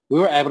digital, we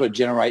were able to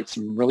generate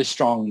some really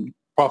strong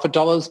profit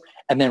dollars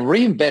and then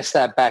reinvest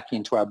that back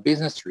into our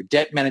business through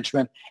debt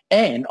management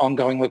and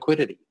ongoing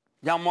liquidity.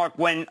 Now, Mark,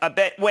 when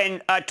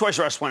Toys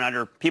R Us went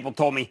under, people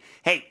told me,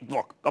 hey,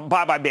 look,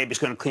 Bye Bye Baby's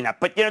going to clean up.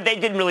 But, they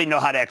didn't really know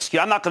how to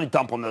execute. I'm not going to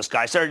dump on those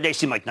guys. They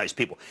seem like nice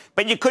people.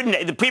 But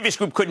the previous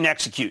group couldn't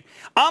execute.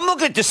 I'm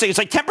looking at this thing. It's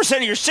like 10%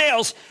 of your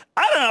sales.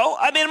 I don't know.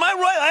 I mean, am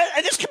I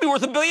right? This could be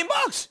worth $1 billion.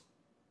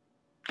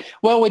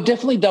 Well, we're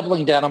definitely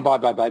doubling down on Bye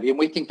Bye Baby, and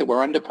we think that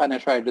we're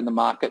underpenetrated in the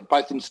market,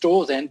 both in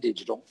stores and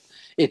digital.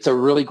 It's a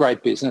really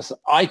great business.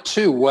 I,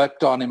 too,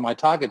 worked on, in my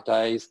Target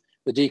days,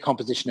 the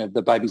decomposition of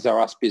the Babies R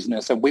Us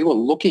business, and we were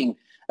looking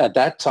at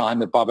that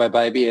time at Bubba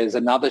Baby as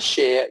another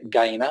share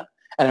gainer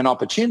and an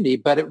opportunity,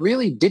 but it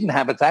really didn't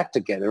have its act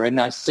together. And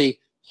I see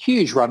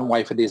huge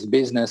runway for this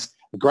business,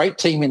 a great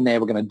team in there.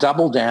 We're going to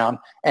double down.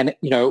 And,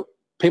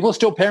 people are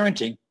still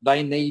parenting.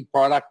 They need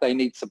product. They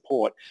need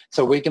support.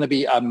 So we're going to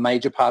be a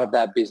major part of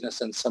that business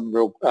and some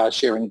real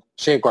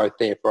share growth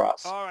there for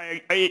us. All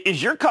right.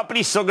 Is your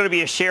company still going to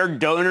be a share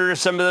donor to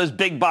some of those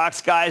big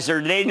box guys,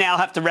 or do they now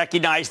have to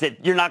recognize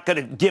that you're not going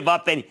to give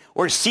up any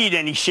or cede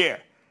any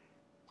share?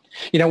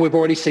 We've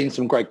already seen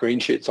some great green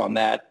shoots on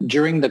that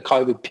during the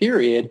COVID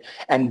period,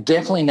 and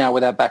definitely now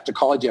with our back to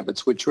college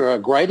efforts, which were a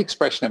great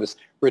expression of us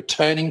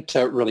returning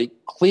to really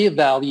clear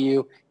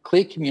value,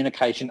 clear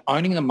communication,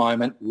 owning the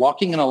moment,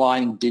 locking and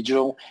aligning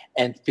digital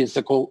and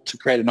physical to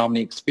create an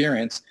omni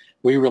experience.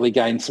 We really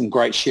gained some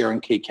great share in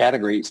key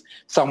categories.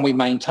 Some we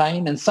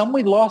maintained and some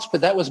we lost,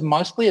 but that was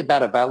mostly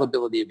about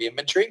availability of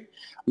inventory.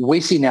 We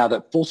see now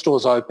that full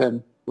stores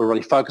open. We're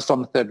really focused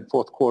on the third and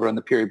fourth quarter and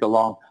the period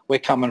belong. We're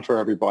coming for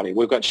everybody.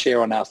 We've got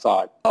share on our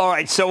side. All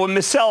right. So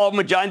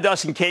when John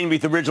Dustin came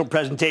with the original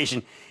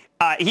presentation,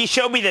 he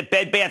showed me that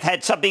Bed Bath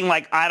had something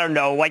like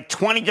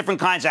 20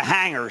 different kinds of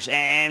hangers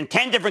and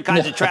 10 different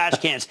kinds of trash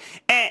cans.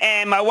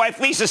 And my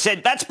wife, Lisa,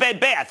 said, that's Bed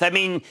Bath. I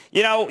mean,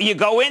 you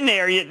go in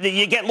there,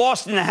 you get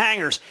lost in the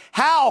hangers.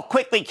 How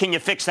quickly can you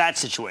fix that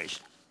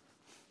situation?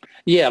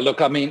 Yeah, look,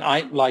 I mean,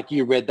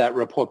 you read that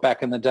report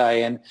back in the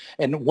day, and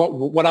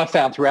what I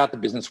found throughout the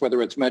business, whether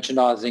it's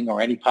merchandising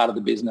or any part of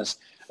the business,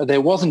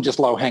 there wasn't just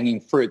low-hanging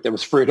fruit. There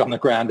was fruit on the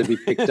ground to be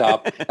picked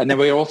up, and then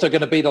we're also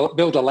going to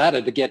build a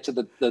ladder to get to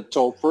the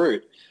tall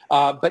fruit.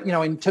 But,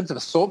 in terms of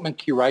assortment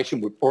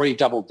curation, we've already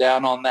doubled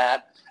down on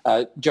that.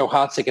 Joe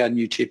Hartzick, our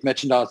new Chief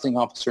Merchandising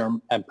Officer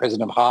and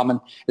President of Harman,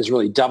 has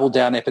really doubled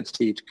down efforts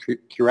to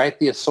curate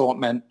the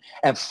assortment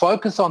and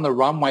focus on the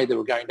runway that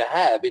we're going to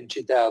have in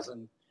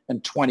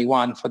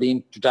 2021 for the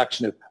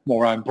introduction of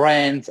more own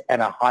brands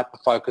and a hyper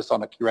focus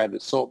on a curated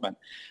assortment.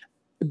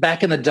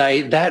 Back in the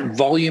day, that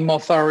volume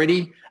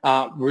authority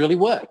really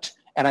worked.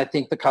 And I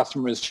think the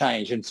customer has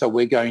changed. And so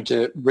we're going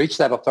to reach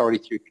that authority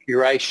through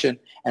curation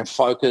and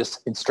focus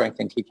and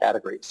strengthen key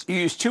categories. You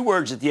used two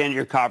words at the end of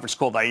your conference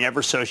call that I never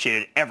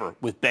associated ever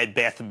with Bed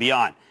Bath &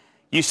 Beyond.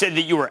 You said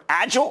that you were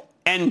agile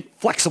and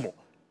flexible.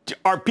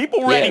 Are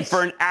people ready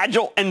for an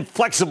agile and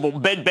flexible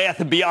Bed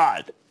Bath &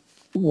 Beyond?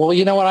 Well,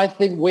 you know what? I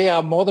think we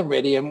are more than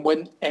ready. And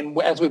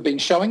as we've been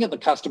showing it, the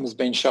customer's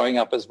been showing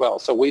up as well.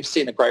 So we've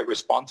seen a great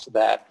response to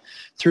that.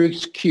 Through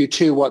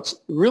Q2, what's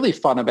really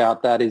fun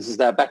about that is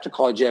that back to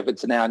college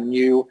efforts and our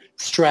new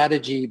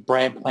strategy,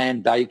 brand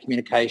plan, value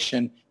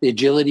communication, the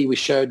agility we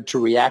showed to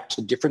react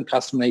to different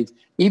customer needs,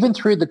 even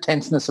through the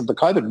tenseness of the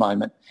COVID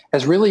moment,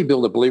 has really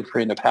built a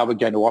blueprint of how we're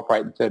going to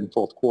operate in the third and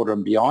fourth quarter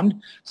and beyond.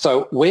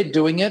 So we're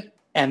doing it.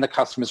 And the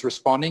customer's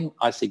responding,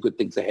 I see good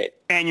things ahead.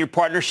 And your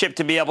partnership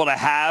to be able to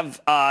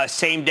have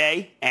same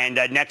day and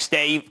next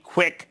day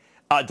quick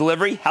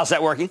delivery, how's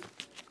that working?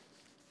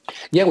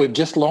 Yeah, we've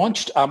just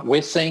launched.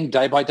 We're seeing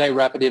day-by-day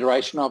rapid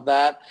iteration of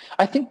that.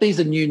 I think these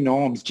are new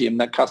norms, Jim,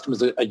 that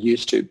customers are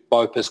used to.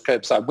 BOPUS,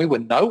 curbside, we were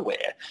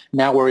nowhere.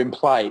 Now we're in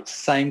play.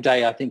 Same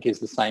day, I think, is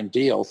the same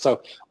deal.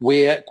 So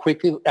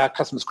our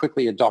customers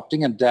quickly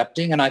adopting and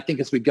adapting. And I think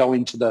as we go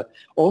into the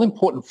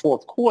all-important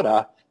fourth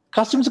quarter,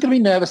 customers are going to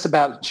be nervous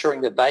about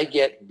ensuring that they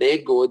get their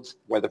goods,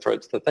 whether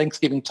it's the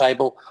Thanksgiving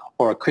table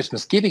or a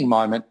Christmas giving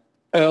moment,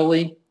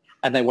 early,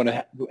 and they want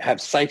to have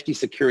safety,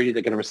 security.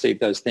 They're going to receive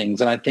those things.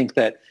 And I think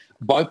that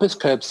BOPUS,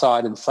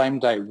 curbside, and same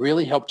day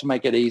really help to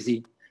make it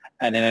easy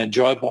and an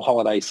enjoyable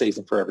holiday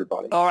season for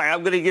everybody. All right, I'm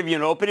going to give you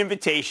an open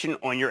invitation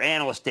on your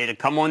analyst day to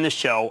come on the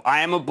show.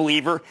 I am a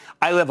believer.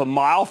 I live a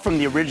mile from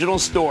the original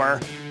store,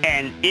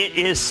 and it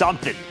is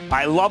something.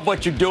 I love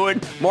what you're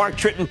doing. Mark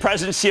Tritton,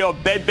 President and CEO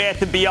of Bed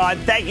Bath & Beyond.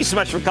 Thank you so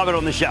much for coming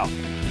on the show.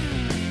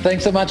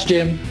 Thanks so much,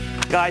 Jim.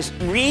 Guys,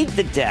 read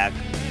the deck.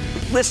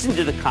 Listen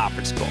to the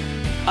conference call.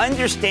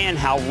 Understand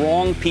how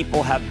wrong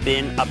people have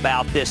been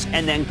about this,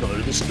 and then go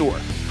to the store.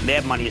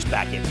 Mad Money is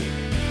back in here.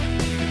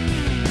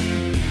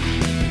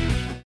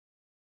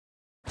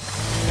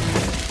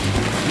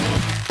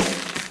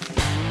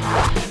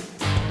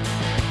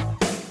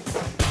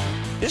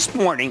 This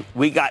morning,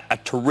 we got a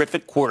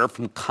terrific quarter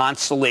from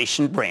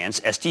Constellation Brands,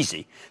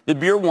 STZ, the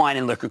beer, wine,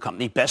 and liquor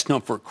company best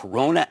known for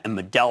Corona and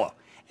Modelo.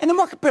 And the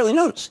market barely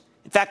noticed.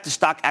 In fact, the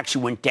stock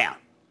actually went down.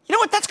 You know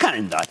what? That's kind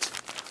of nuts.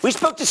 We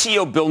spoke to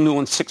CEO Bill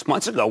Newlands 6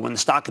 months ago when the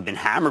stock had been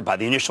hammered by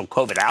the initial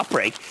COVID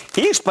outbreak.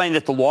 He explained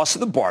that the loss of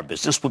the bar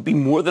business would be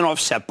more than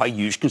offset by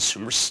huge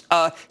consumer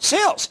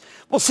sales.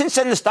 Well, since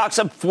then, the stock's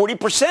up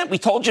 40%. We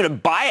told you to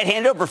buy it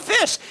hand over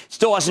fist.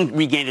 Still hasn't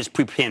regained its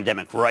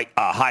pre-pandemic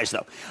highs,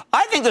 though.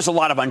 I think there's a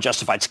lot of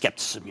unjustified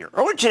skepticism here.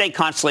 Earlier today,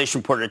 Constellation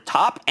reported a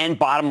top and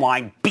bottom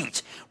line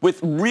beat with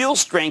real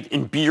strength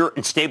in beer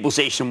and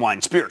stabilization wine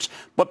and spirits.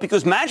 But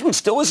because management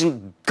still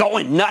isn't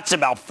going nuts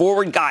about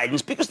forward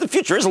guidance, because the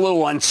future is a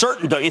little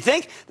uncertain, don't you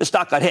think? The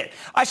stock got hit.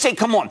 I say,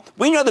 come on.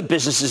 We know the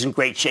business is in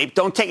great shape.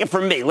 Don't take it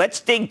from me. Let's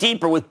dig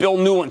deeper with Bill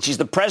Newlands. He's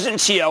the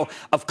president and CEO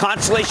of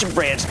Constellation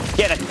Brands.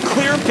 Get a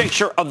clear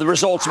picture of the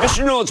results.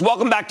 Mr. Newlands,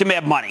 welcome back to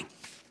Mad Money.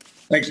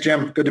 Thanks,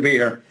 Jim. Good to be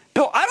here.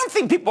 Bill, I don't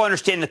think people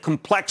understand the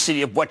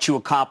complexity of what you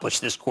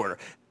accomplished this quarter.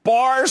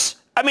 Bars,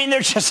 I mean,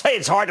 they're just saying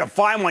it's hard to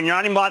find one. You're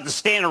not even allowed to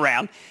stand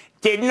around.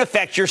 Didn't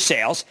affect your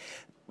sales.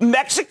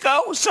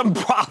 Mexico, some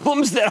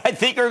problems that I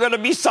think are going to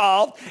be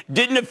solved,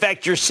 didn't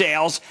affect your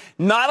sales.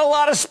 Not a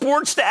lot of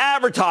sports to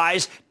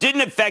advertise, didn't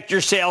affect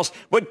your sales.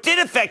 What did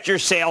affect your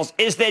sales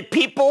is that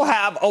people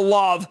have a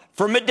love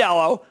for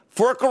Modelo,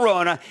 for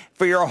Corona,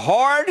 for your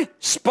hard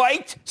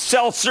spiked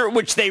seltzer,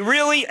 which they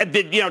really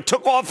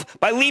took off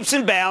by leaps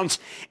and bounds,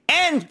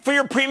 and for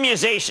your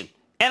premiumization.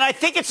 And I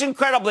think it's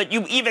incredible that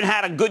you even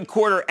had a good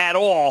quarter at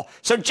all.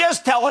 So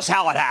just tell us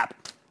how it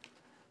happened.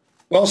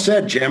 Well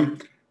said, Jim.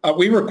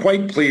 We were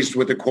quite pleased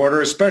with the quarter,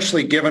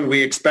 especially given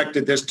we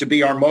expected this to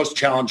be our most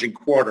challenging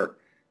quarter.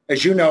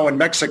 As you know, in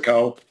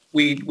Mexico,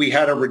 we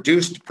had a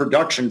reduced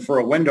production for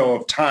a window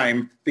of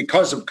time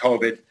because of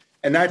COVID,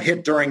 and that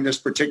hit during this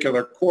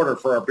particular quarter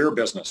for our beer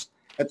business.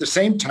 At the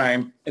same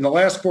time, in the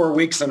last 4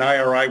 weeks in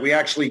IRI, we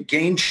actually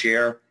gained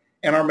share,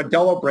 and our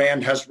Modelo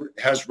brand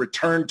has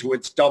returned to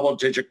its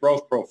double-digit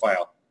growth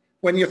profile.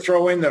 When you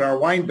throw in that our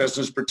wine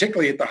business,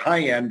 particularly at the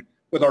high end,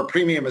 with our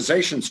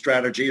premiumization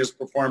strategy, has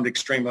performed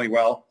extremely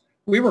well.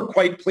 We were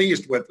quite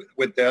pleased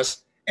with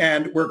this,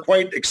 and we're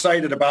quite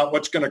excited about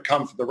what's going to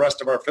come for the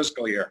rest of our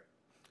fiscal year.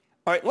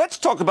 All right, let's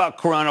talk about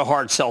Corona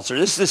Hard Seltzer.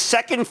 This is the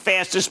second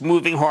fastest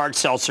moving hard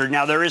seltzer.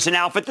 Now, there is an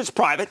outfit that's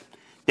private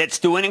that's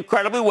doing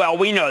incredibly well.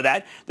 We know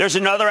that. There's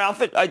another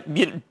outfit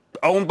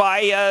owned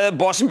by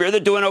Boston Beer. They're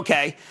doing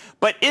okay.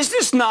 But is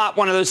this not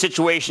one of those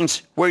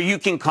situations where you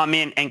can come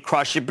in and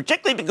crush it,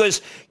 particularly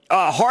because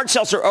hard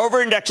seltzer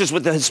over-indexes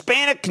with the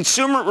Hispanic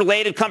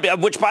consumer-related company,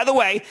 of which, by the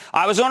way,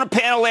 I was on a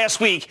panel last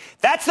week.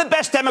 That's the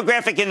best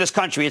demographic in this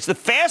country. It's the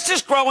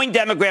fastest-growing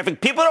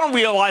demographic. People don't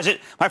realize it.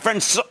 My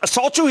friend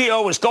Sol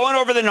Trujillo was going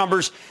over the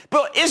numbers.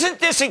 But isn't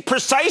this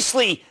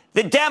precisely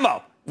the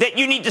demo that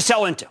you need to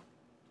sell into?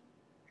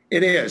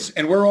 It is,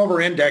 and we're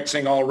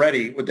over-indexing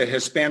already with the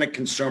Hispanic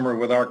consumer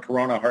with our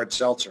Corona Hard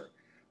Seltzer.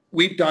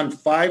 We've done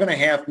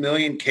 5.5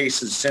 million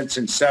cases since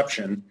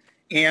inception,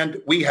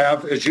 and we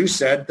have, as you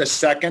said, the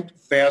second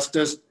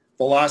fastest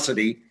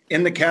velocity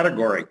in the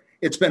category.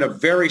 It's been a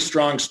very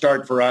strong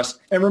start for us.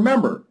 And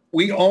remember,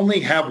 we only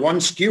have one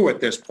SKU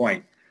at this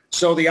point.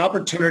 So the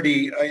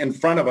opportunity in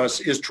front of us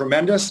is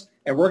tremendous,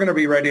 and we're going to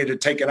be ready to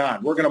take it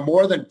on. We're going to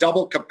more than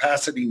double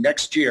capacity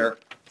next year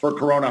for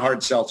Corona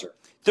Hard Seltzer.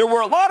 There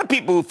were a lot of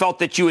people who felt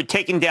that you had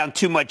taken down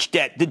too much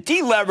debt. The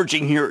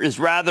deleveraging here is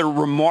rather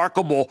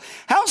remarkable.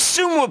 How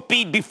soon will it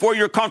be before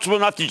you're comfortable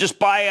enough to just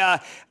buy all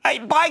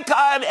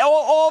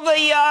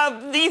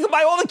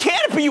the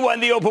Canopy you want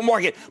in the open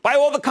market, buy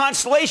all the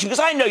Constellation? Because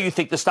I know you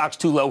think the stock's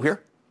too low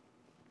here.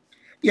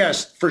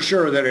 Yes, for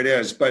sure that it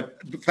is. But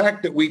the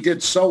fact that we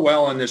did so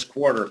well in this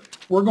quarter,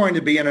 we're going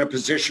to be in a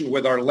position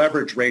with our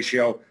leverage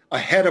ratio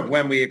ahead of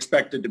when we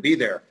expected to be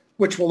there,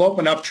 which will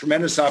open up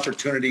tremendous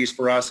opportunities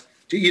for us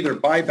to either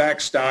buy back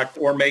stock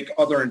or make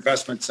other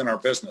investments in our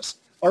business.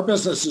 Our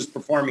business is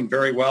performing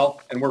very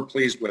well, and we're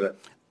pleased with it.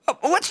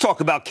 Let's talk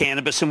about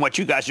cannabis and what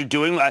you guys are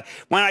doing.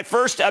 When I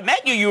first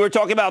met you, you were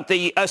talking about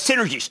the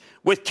synergies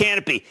with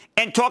Canopy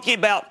and talking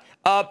about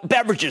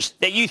beverages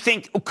that you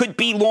think could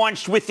be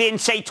launched within,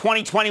 say,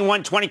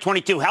 2021,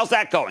 2022. How's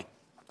that going?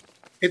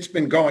 It's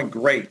been going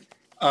great.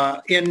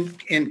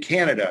 In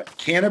Canada,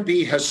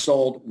 Canopy has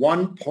sold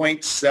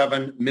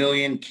 1.7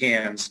 million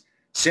cans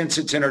since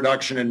its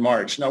introduction in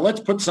March. Now,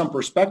 let's put some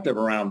perspective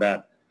around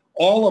that.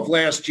 All of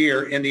last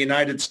year in the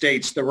United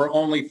States, there were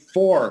only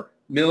 4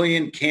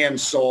 million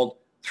cans sold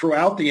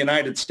throughout the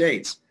United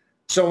States.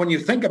 So when you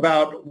think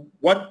about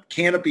what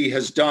Canopy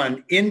has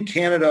done in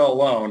Canada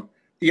alone,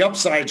 the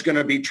upside is going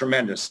to be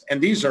tremendous. And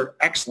these are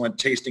excellent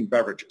tasting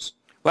beverages.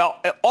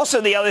 Well,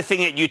 also the other thing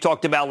that you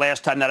talked about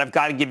last time that I've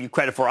got to give you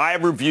credit for, I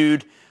have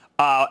reviewed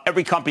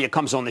every company that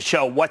comes on the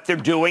show, what they're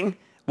doing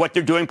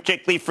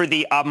particularly for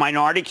the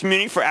minority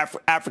community, for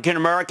African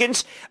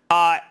Americans.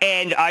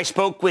 And I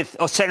spoke with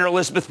Senator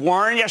Elizabeth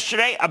Warren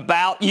yesterday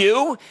about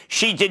you.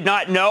 She did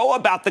not know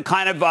about the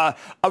kind of,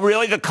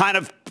 really the kind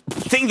of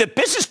thing that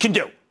business can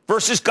do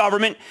versus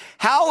government.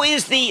 How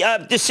is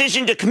the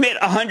decision to commit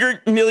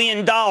 $100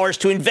 million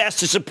to invest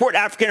to support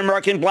African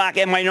American, Black,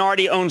 and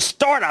minority-owned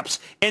startups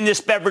in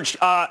this beverage,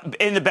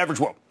 in the beverage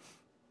world?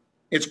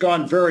 It's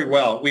gone very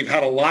well. We've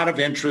had a lot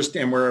of interest,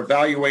 and we're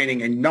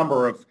evaluating a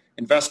number of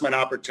investment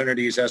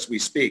opportunities as we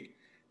speak.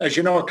 As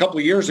you know, a couple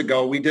of years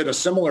ago, we did a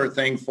similar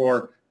thing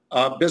for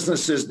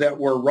businesses that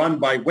were run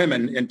by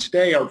women. And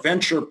today, our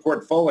venture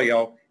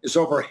portfolio is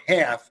over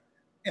half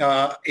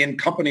in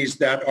companies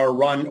that are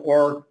run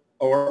or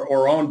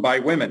owned by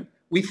women.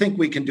 We think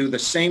we can do the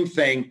same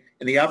thing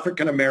in the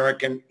African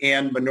American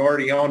and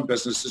minority-owned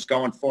businesses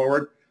going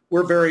forward.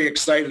 We're very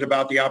excited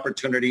about the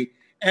opportunity.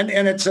 And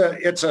it's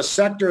a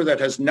sector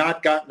that has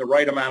not gotten the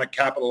right amount of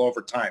capital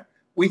over time.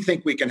 We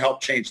think we can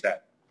help change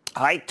that.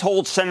 I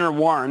told Senator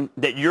Warren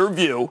that your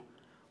view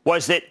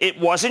was that it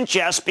wasn't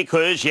just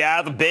because,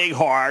 the big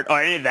heart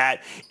or any of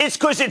that. It's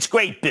because it's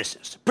great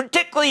business,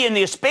 particularly in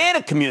the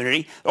Hispanic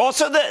community,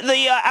 also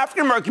the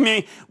African-American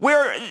community,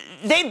 where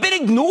they've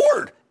been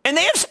ignored And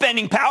they have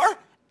spending power.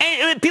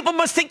 And people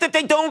must think that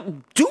they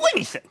don't do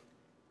anything.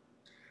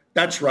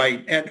 That's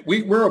right. And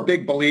we're a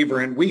big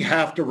believer in we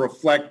have to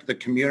reflect the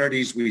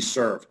communities we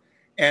serve.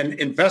 And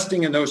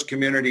investing in those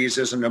communities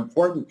is an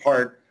important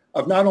part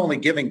of not only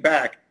giving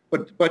back,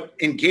 but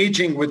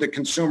engaging with the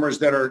consumers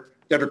that are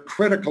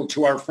critical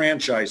to our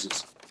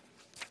franchises.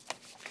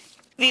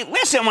 The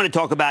last thing I want to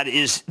talk about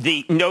is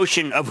the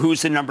notion of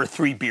who's the number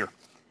 3 beer.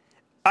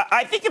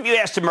 I think if you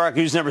asked America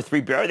who's number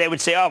 3 beer, they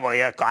would say, oh, well,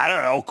 yeah, I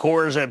don't know,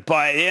 Coors.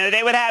 But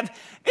they would have,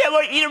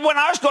 when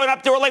I was growing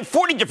up, there were like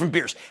 40 different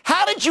beers.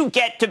 How did you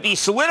get to be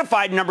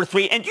solidified number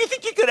 3? And do you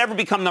think you could ever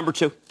become number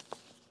 2?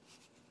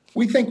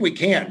 We think we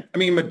can. I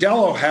mean,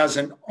 Modelo has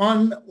an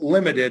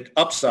unlimited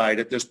upside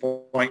at this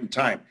point in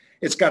time.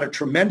 It's got a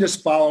tremendous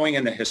following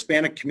in the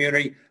Hispanic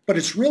community, but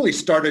it's really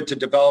started to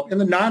develop in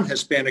the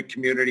non-Hispanic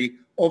community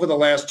over the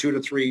last 2 to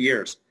 3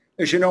 years.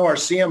 As you know, our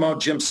CMO,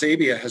 Jim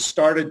Sabia, has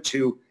started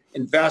to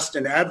invest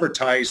and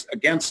advertise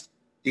against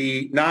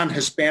the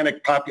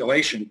non-Hispanic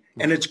population,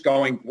 and it's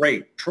going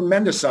great.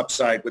 Tremendous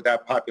upside with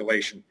that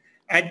population.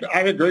 I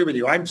agree with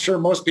you. I'm sure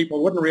most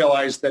people wouldn't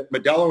realize that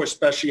Modelo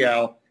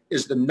Especial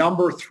is the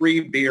number 3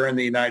 beer in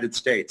the United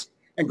States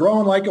and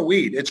growing like a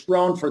weed. It's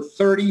grown for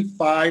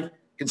 35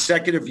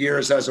 consecutive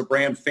years as a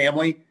brand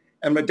family,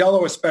 and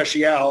Modelo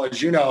Especial,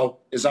 as you know,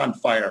 is on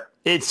fire.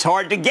 It's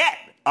hard to get.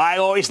 I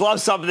always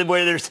love something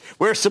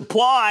where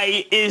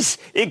supply is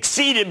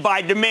exceeded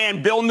by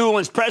demand. Bill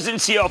Newlands,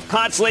 President and CEO of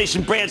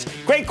Constellation Brands.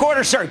 Great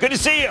quarter, sir. Good to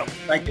see you.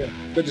 Thank you.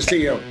 Good to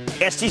see you.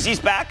 STC's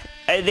back.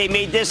 They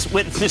made this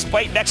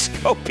despite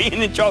Mexico being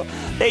in trouble.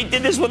 They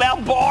did this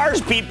without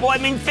bars, people. I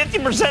mean,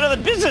 50% of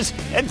the business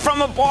and from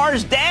the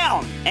bars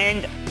down.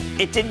 And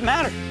it didn't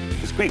matter.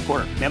 It's a great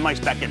quarter. Man,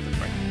 Mike's back in for the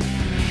break.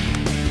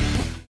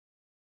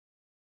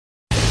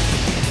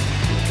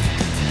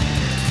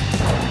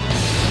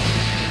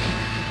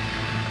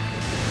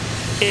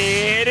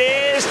 It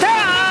is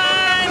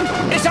time!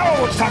 It's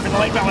time for the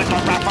late balance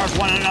on Rock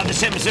one and another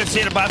Simmons. And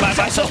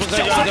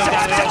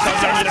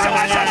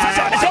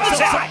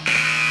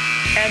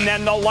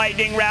then the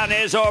lightning round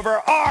is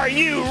over. Are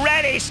you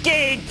ready,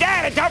 Ski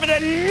Dad? Time for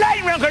the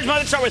lightning round.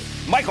 Let's start with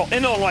Michael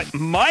in Illinois.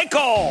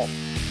 Michael!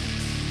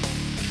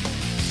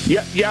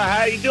 Yeah,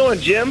 how you doing,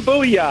 Jim?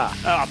 Booyah.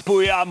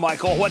 Booyah,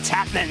 Michael. What's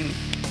happening?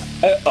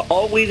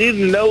 All we need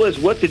to know is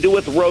what to do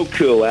with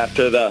Roku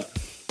after the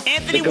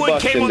Anthony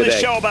Wood came on the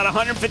show about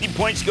 150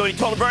 points ago. He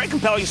told a very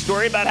compelling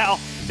story about how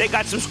they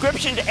got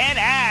subscriptions and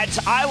ads.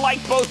 I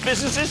like both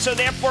businesses, so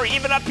therefore,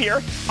 even up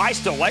here, I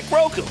still like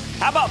Roku.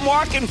 How about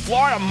Mark in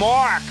Florida?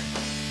 Mark.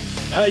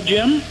 Hi,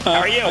 Jim. How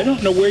are you? I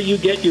don't know where you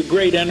get your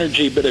great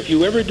energy, but if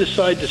you ever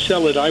decide to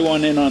sell it, I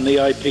want in on the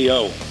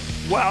IPO.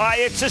 Well, I'm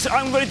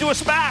going to do a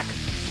SPAC.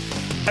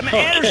 I'm an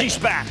energy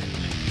SPAC.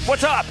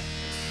 What's up?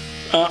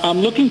 I'm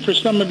looking for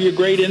some of your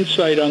great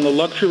insight on the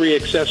luxury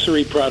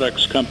accessory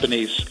products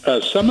companies.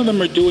 Some of them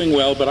are doing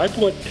well, but I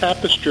bought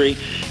Tapestry,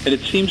 and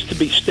it seems to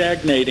be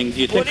stagnating.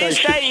 Do you think I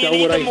should sell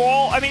what I...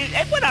 all? I mean,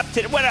 it went up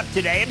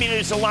today. I mean,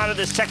 there's a lot of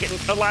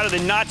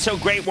the not so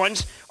great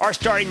ones are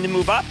starting to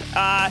move up.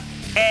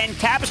 And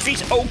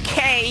Tapestry's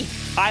okay.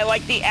 I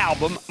like the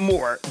album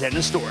more than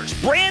the stores.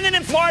 Brandon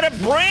in Florida.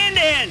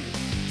 Brandon.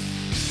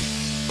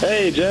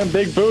 Hey, Jim.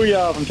 Big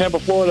booyah from Tampa,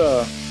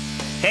 Florida.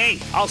 Hey,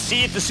 I'll see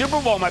you at the Super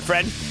Bowl, my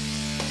friend.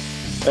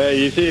 Hey,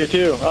 you see you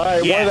too. All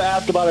right, wanted to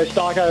ask about a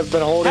stock I've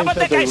been holding. How about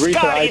since that guy, the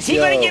recent Scotty? IPO. Is he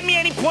going to give me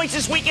any points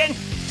this weekend?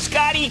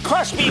 Scotty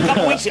crushed me a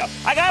couple weeks ago.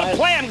 I got to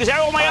play him because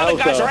all my other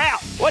guys are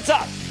out. What's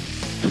up?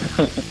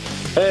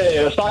 Hey,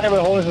 a stock I've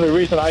been holding since the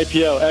recent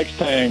IPO,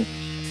 XTANG.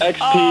 XTEV.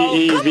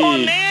 Oh, come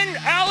on, man.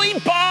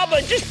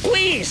 Alibaba, just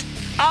please.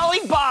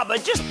 Alibaba,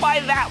 just buy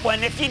that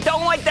one. If you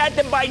don't like that,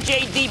 then buy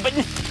JD. But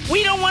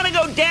we don't want to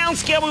go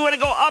downscale. We want to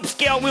go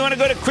upscale. We want to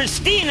go to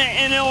Christina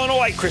in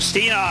Illinois.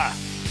 Christina.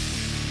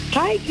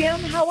 Hi, Jim.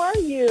 How are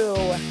you?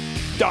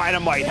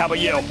 Dynamite. How about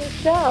you? On the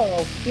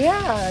show.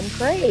 Yeah, I'm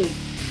great.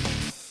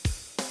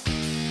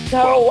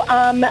 So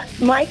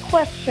my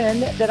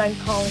question that I'm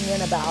calling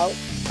in about,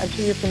 I'm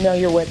sure you're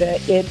familiar with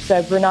it, it's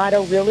a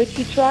Vornado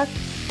Realty Trust,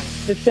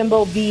 the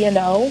symbol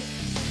VNO.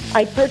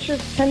 I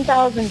purchased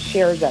 10,000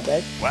 shares of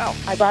it. Wow.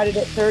 I bought it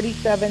at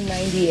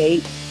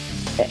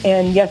 $37.98,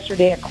 and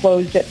yesterday it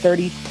closed at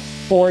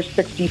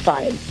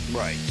 $34.65.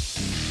 Right.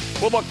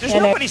 Well, look, there's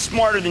nobody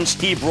smarter than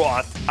Steve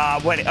Roth.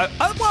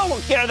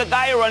 The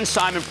guy who runs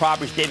Simon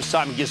Properties, David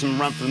Simon, gives him a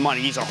run for the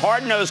money. He's a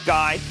hard-nosed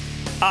guy.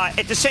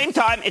 At the same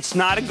time, it's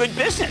not a good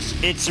business.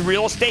 It's a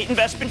real estate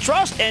investment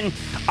trust, and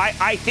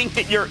I think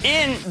that you're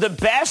in the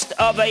best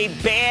of a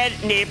bad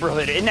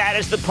neighborhood, and that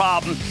is the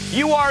problem.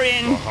 You are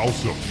in the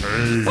house of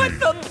pain. But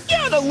the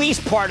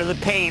least part of the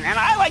pain, and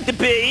I like to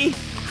be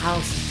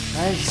house of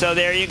pleasure. So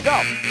there you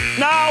go.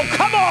 No,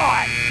 come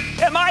on.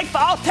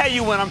 I'll tell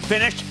you when I'm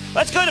finished.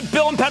 Let's go to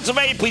Bill in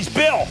Pennsylvania, please.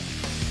 Bill.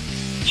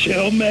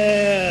 Chill,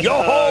 man.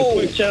 Yo-ho.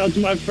 Quick shout out to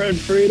my friend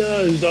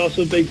Frida, who's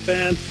also a big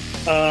fan.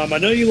 I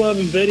know you love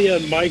NVIDIA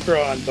and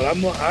Micron, but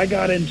I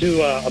got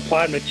into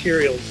Applied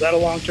Materials. Is that a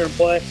long-term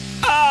play?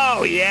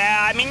 Oh,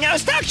 yeah. I mean,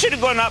 stocks should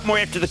have gone up more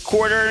after the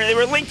quarter. They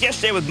were linked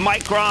yesterday with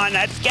Micron.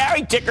 That's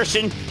Gary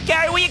Dickerson.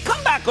 Gary, will you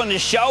come back on the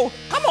show?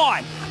 Come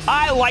on.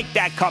 I like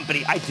that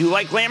company. I do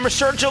like Lam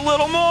Research a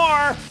little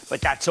more, but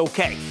that's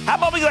okay. How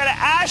about we go to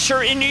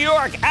Asher in New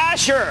York?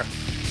 Asher.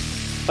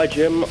 Hi,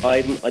 Jim.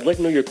 I'd like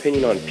to know your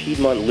opinion on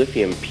Piedmont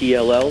Lithium,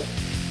 PLL.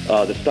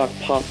 The stock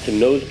popped to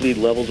nosebleed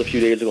levels a few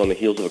days ago on the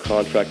heels of a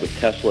contract with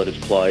Tesla to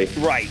supply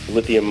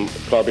lithium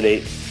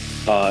carbonate.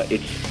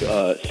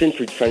 It's since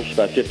retrenched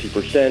about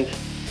 50%,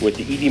 with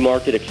the EV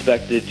market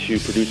expected to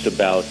produce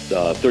about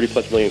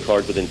 30-plus million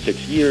cars within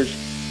 6 years.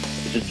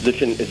 Is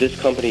this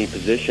company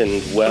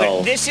positioned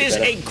well? This is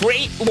a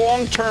great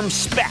long-term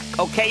spec,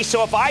 okay?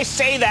 So if I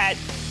say that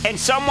and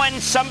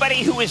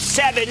somebody who is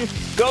 7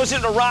 goes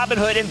into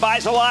Robinhood and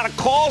buys a lot of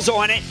calls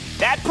on it,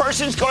 that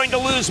person's going to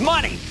lose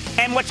money.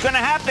 And what's going to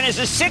happen is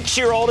a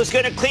 6-year-old is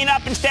going to clean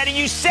up instead of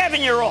you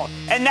 7-year-old.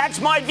 And that's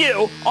my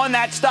view on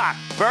that stock.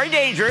 Very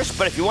dangerous,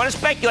 but if you want to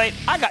speculate,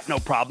 I got no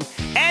problem.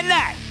 And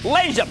that,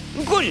 ladies and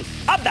gentlemen, conclusion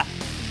of the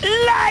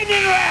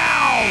Lightning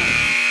Round.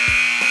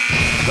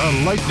 The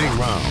Lightning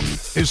Round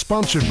is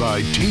sponsored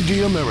by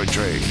TD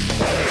Ameritrade.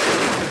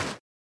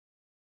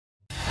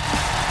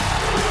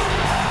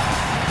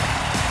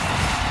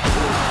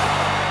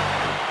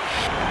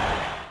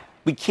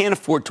 We can't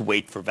afford to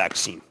wait for a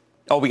vaccine.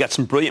 Oh, we got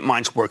some brilliant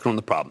minds working on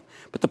the problem.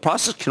 But the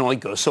process can only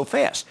go so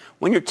fast.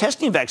 When you're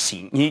testing a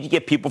vaccine, you need to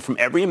get people from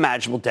every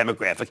imaginable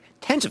demographic,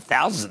 tens of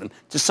thousands of them,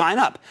 to sign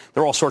up.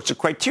 There are all sorts of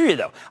criteria,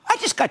 though. I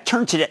just got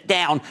turned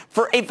down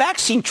for a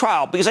vaccine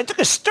trial because I took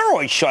a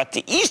steroid shot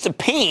to ease the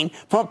pain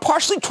from a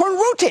partially torn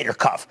rotator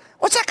cuff.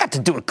 What's that got to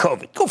do with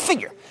COVID? Go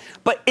figure.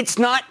 But it's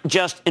not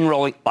just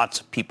enrolling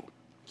lots of people.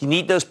 You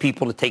need those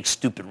people to take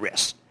stupid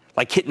risks,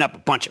 like hitting up a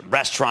bunch of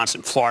restaurants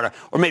in Florida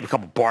or maybe a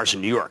couple bars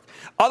in New York.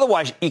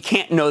 Otherwise, you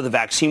can't know the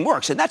vaccine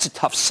works, and that's a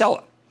tough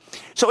sell.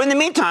 So in the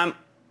meantime,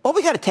 well,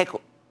 we got to take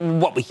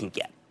what we can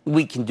get.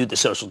 We can do the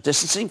social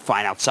distancing,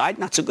 fine outside,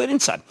 not so good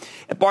inside.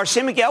 At Bar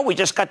San Miguel, we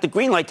just got the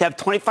green light to have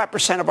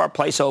 25% of our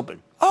place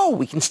open. Oh,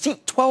 we can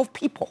seat 12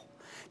 people.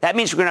 That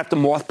means we're going to have to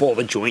mothball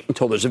the joint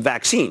until there's a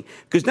vaccine,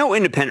 because no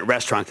independent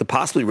restaurant could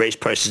possibly raise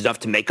prices enough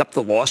to make up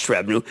the lost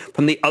revenue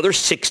from the other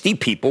 60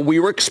 people we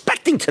were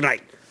expecting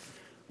tonight.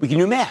 We can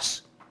do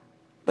masks,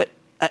 but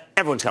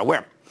everyone's got to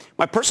wear them.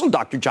 My personal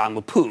doctor, John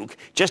LaPoog,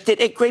 just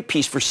did a great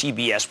piece for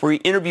CBS where he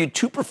interviewed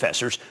 2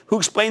 professors who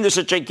explained there's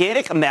a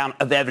gigantic amount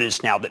of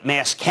evidence now that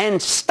masks can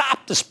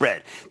stop the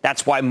spread.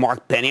 That's why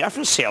Mark Benioff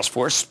from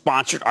Salesforce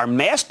sponsored our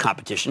mask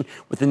competition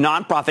with the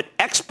nonprofit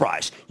X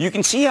Prize. You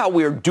can see how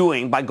we're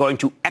doing by going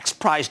to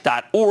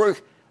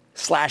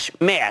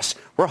xprize.org/masks,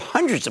 where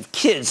hundreds of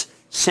kids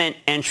sent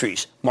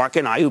entries. Mark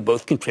and I, who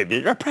both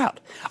contributed, are proud.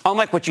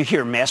 Unlike what you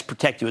hear, masks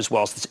protect you as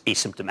well as the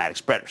asymptomatic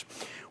spreaders.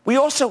 We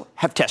also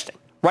have testing.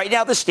 Right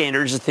now, the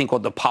standard is a thing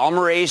called the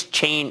polymerase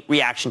chain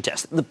reaction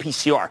test, the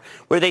PCR,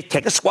 where they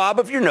take a swab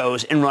of your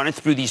nose and run it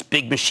through these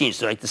big machines.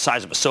 They're like the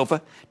size of a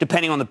sofa.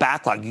 Depending on the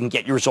backlog, you can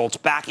get your results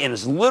back in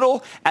as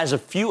little as a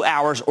few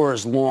hours or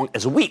as long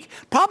as a week.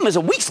 Problem is,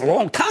 a week's a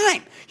long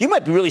time. You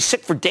might be really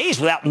sick for days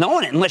without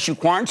knowing it unless you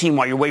quarantine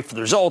while you wait for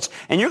the results,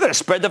 and you're going to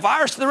spread the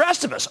virus to the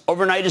rest of us.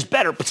 Overnight is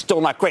better, but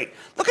still not great.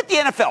 Look at the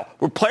NFL,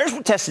 where players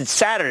were tested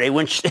Saturday,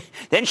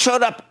 then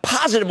showed up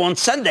positive on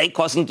Sunday,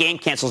 causing game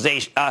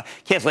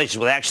cancellations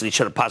with actually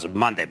showed up positive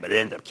Monday, but it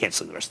ended up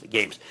canceling the rest of the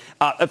games.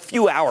 A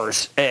few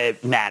hours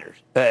matters.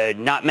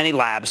 Not many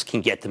labs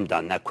can get them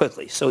done that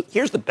quickly. So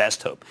here's the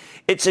best hope.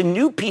 It's a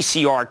new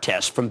PCR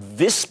test from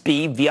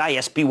Visby,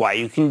 V-I-S-B-Y.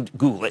 You can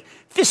Google it.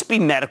 Visby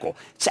Medical.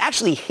 It's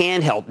actually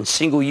handheld and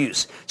single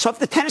use. So if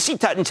the Tennessee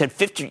Titans had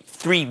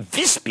 53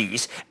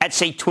 Visbys at,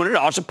 say,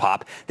 $200 a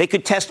pop, they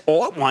could test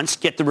all at once,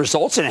 get the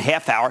results in a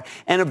half hour,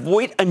 and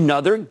avoid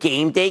another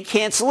game day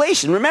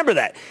cancellation. Remember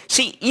that.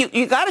 See,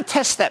 you got to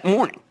test that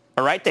morning.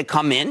 All right, they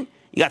come in.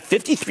 You got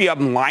 53 of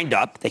them lined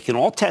up. They can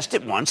all test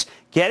at once,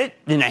 get it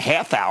in a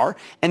half hour,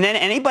 and then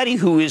anybody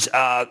who is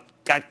got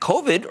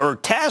COVID or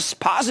tests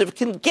positive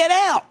can get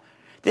out.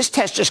 This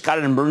test just got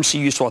an emergency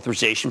use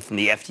authorization from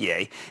the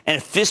FDA, and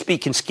if Visby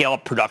can scale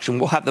up production,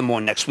 we'll have them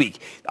on next week.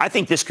 I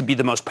think this could be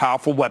the most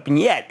powerful weapon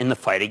yet in the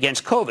fight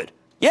against COVID.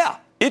 Yeah,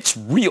 it's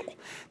real.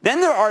 Then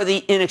there are the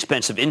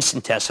inexpensive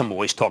instant tests I'm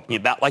always talking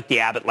about, like the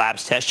Abbott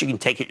Labs test. You can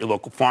take it at your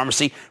local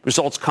pharmacy.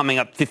 Results coming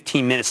up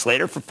 15 minutes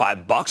later for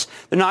 $5.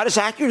 They're not as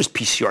accurate as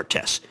PCR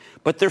tests,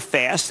 but they're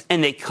fast,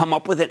 and they come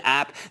up with an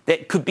app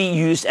that could be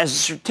used as a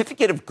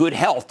certificate of good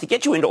health to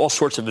get you into all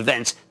sorts of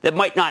events that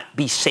might not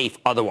be safe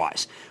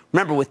otherwise.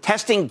 Remember, with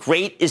testing,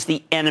 great is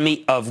the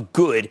enemy of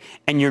good,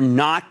 and you're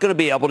not going to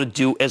be able to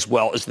do as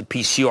well as the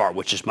PCR,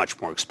 which is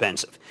much more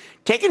expensive.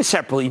 Taken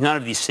separately, none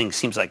of these things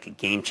seems like a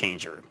game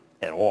changer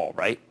at all,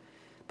 right?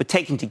 But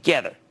taken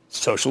together,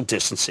 social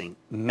distancing,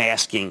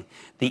 masking,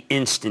 the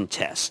instant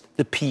test,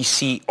 the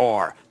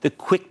PCR, the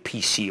quick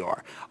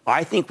PCR,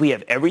 I think we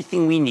have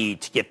everything we need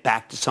to get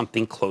back to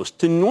something close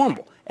to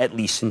normal, at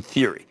least in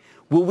theory.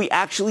 Will we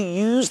actually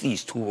use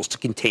these tools to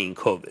contain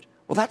COVID?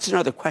 Well, that's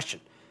another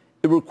question.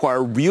 It will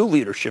require real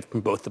leadership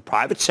from both the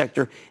private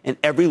sector and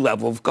every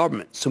level of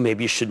government, so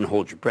maybe you shouldn't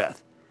hold your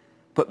breath.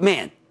 But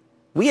man,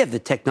 we have the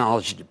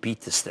technology to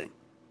beat this thing.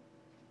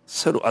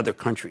 So do other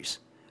countries.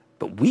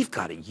 But we've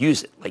got to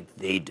use it like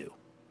they do.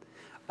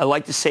 I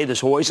like to say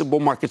there's always a bull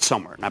market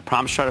somewhere, and I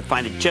promise to try to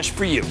find it just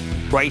for you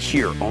right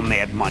here on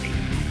Mad Money.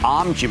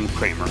 I'm Jim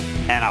Cramer,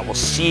 and I will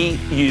see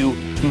you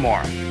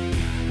tomorrow.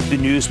 The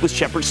News with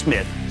Shepard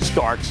Smith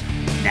starts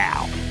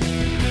now.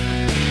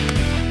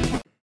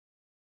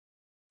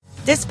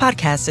 This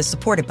podcast is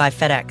supported by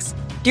FedEx.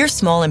 Dear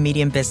small and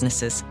medium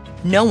businesses,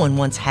 no one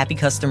wants happy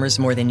customers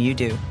more than you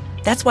do.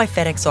 That's why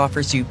FedEx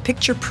offers you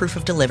picture proof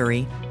of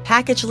delivery,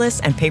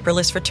 packageless and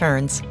paperless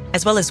returns,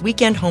 as well as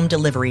weekend home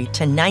delivery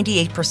to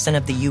 98%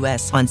 of the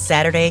U.S. on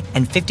Saturday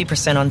and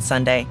 50% on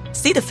Sunday.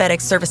 See the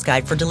FedEx service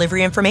guide for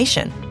delivery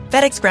information.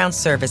 FedEx Ground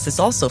service is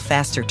also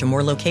faster to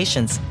more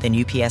locations than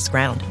UPS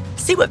Ground.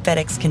 See what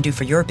FedEx can do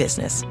for your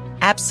business.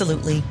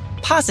 Absolutely,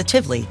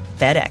 positively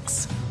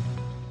FedEx.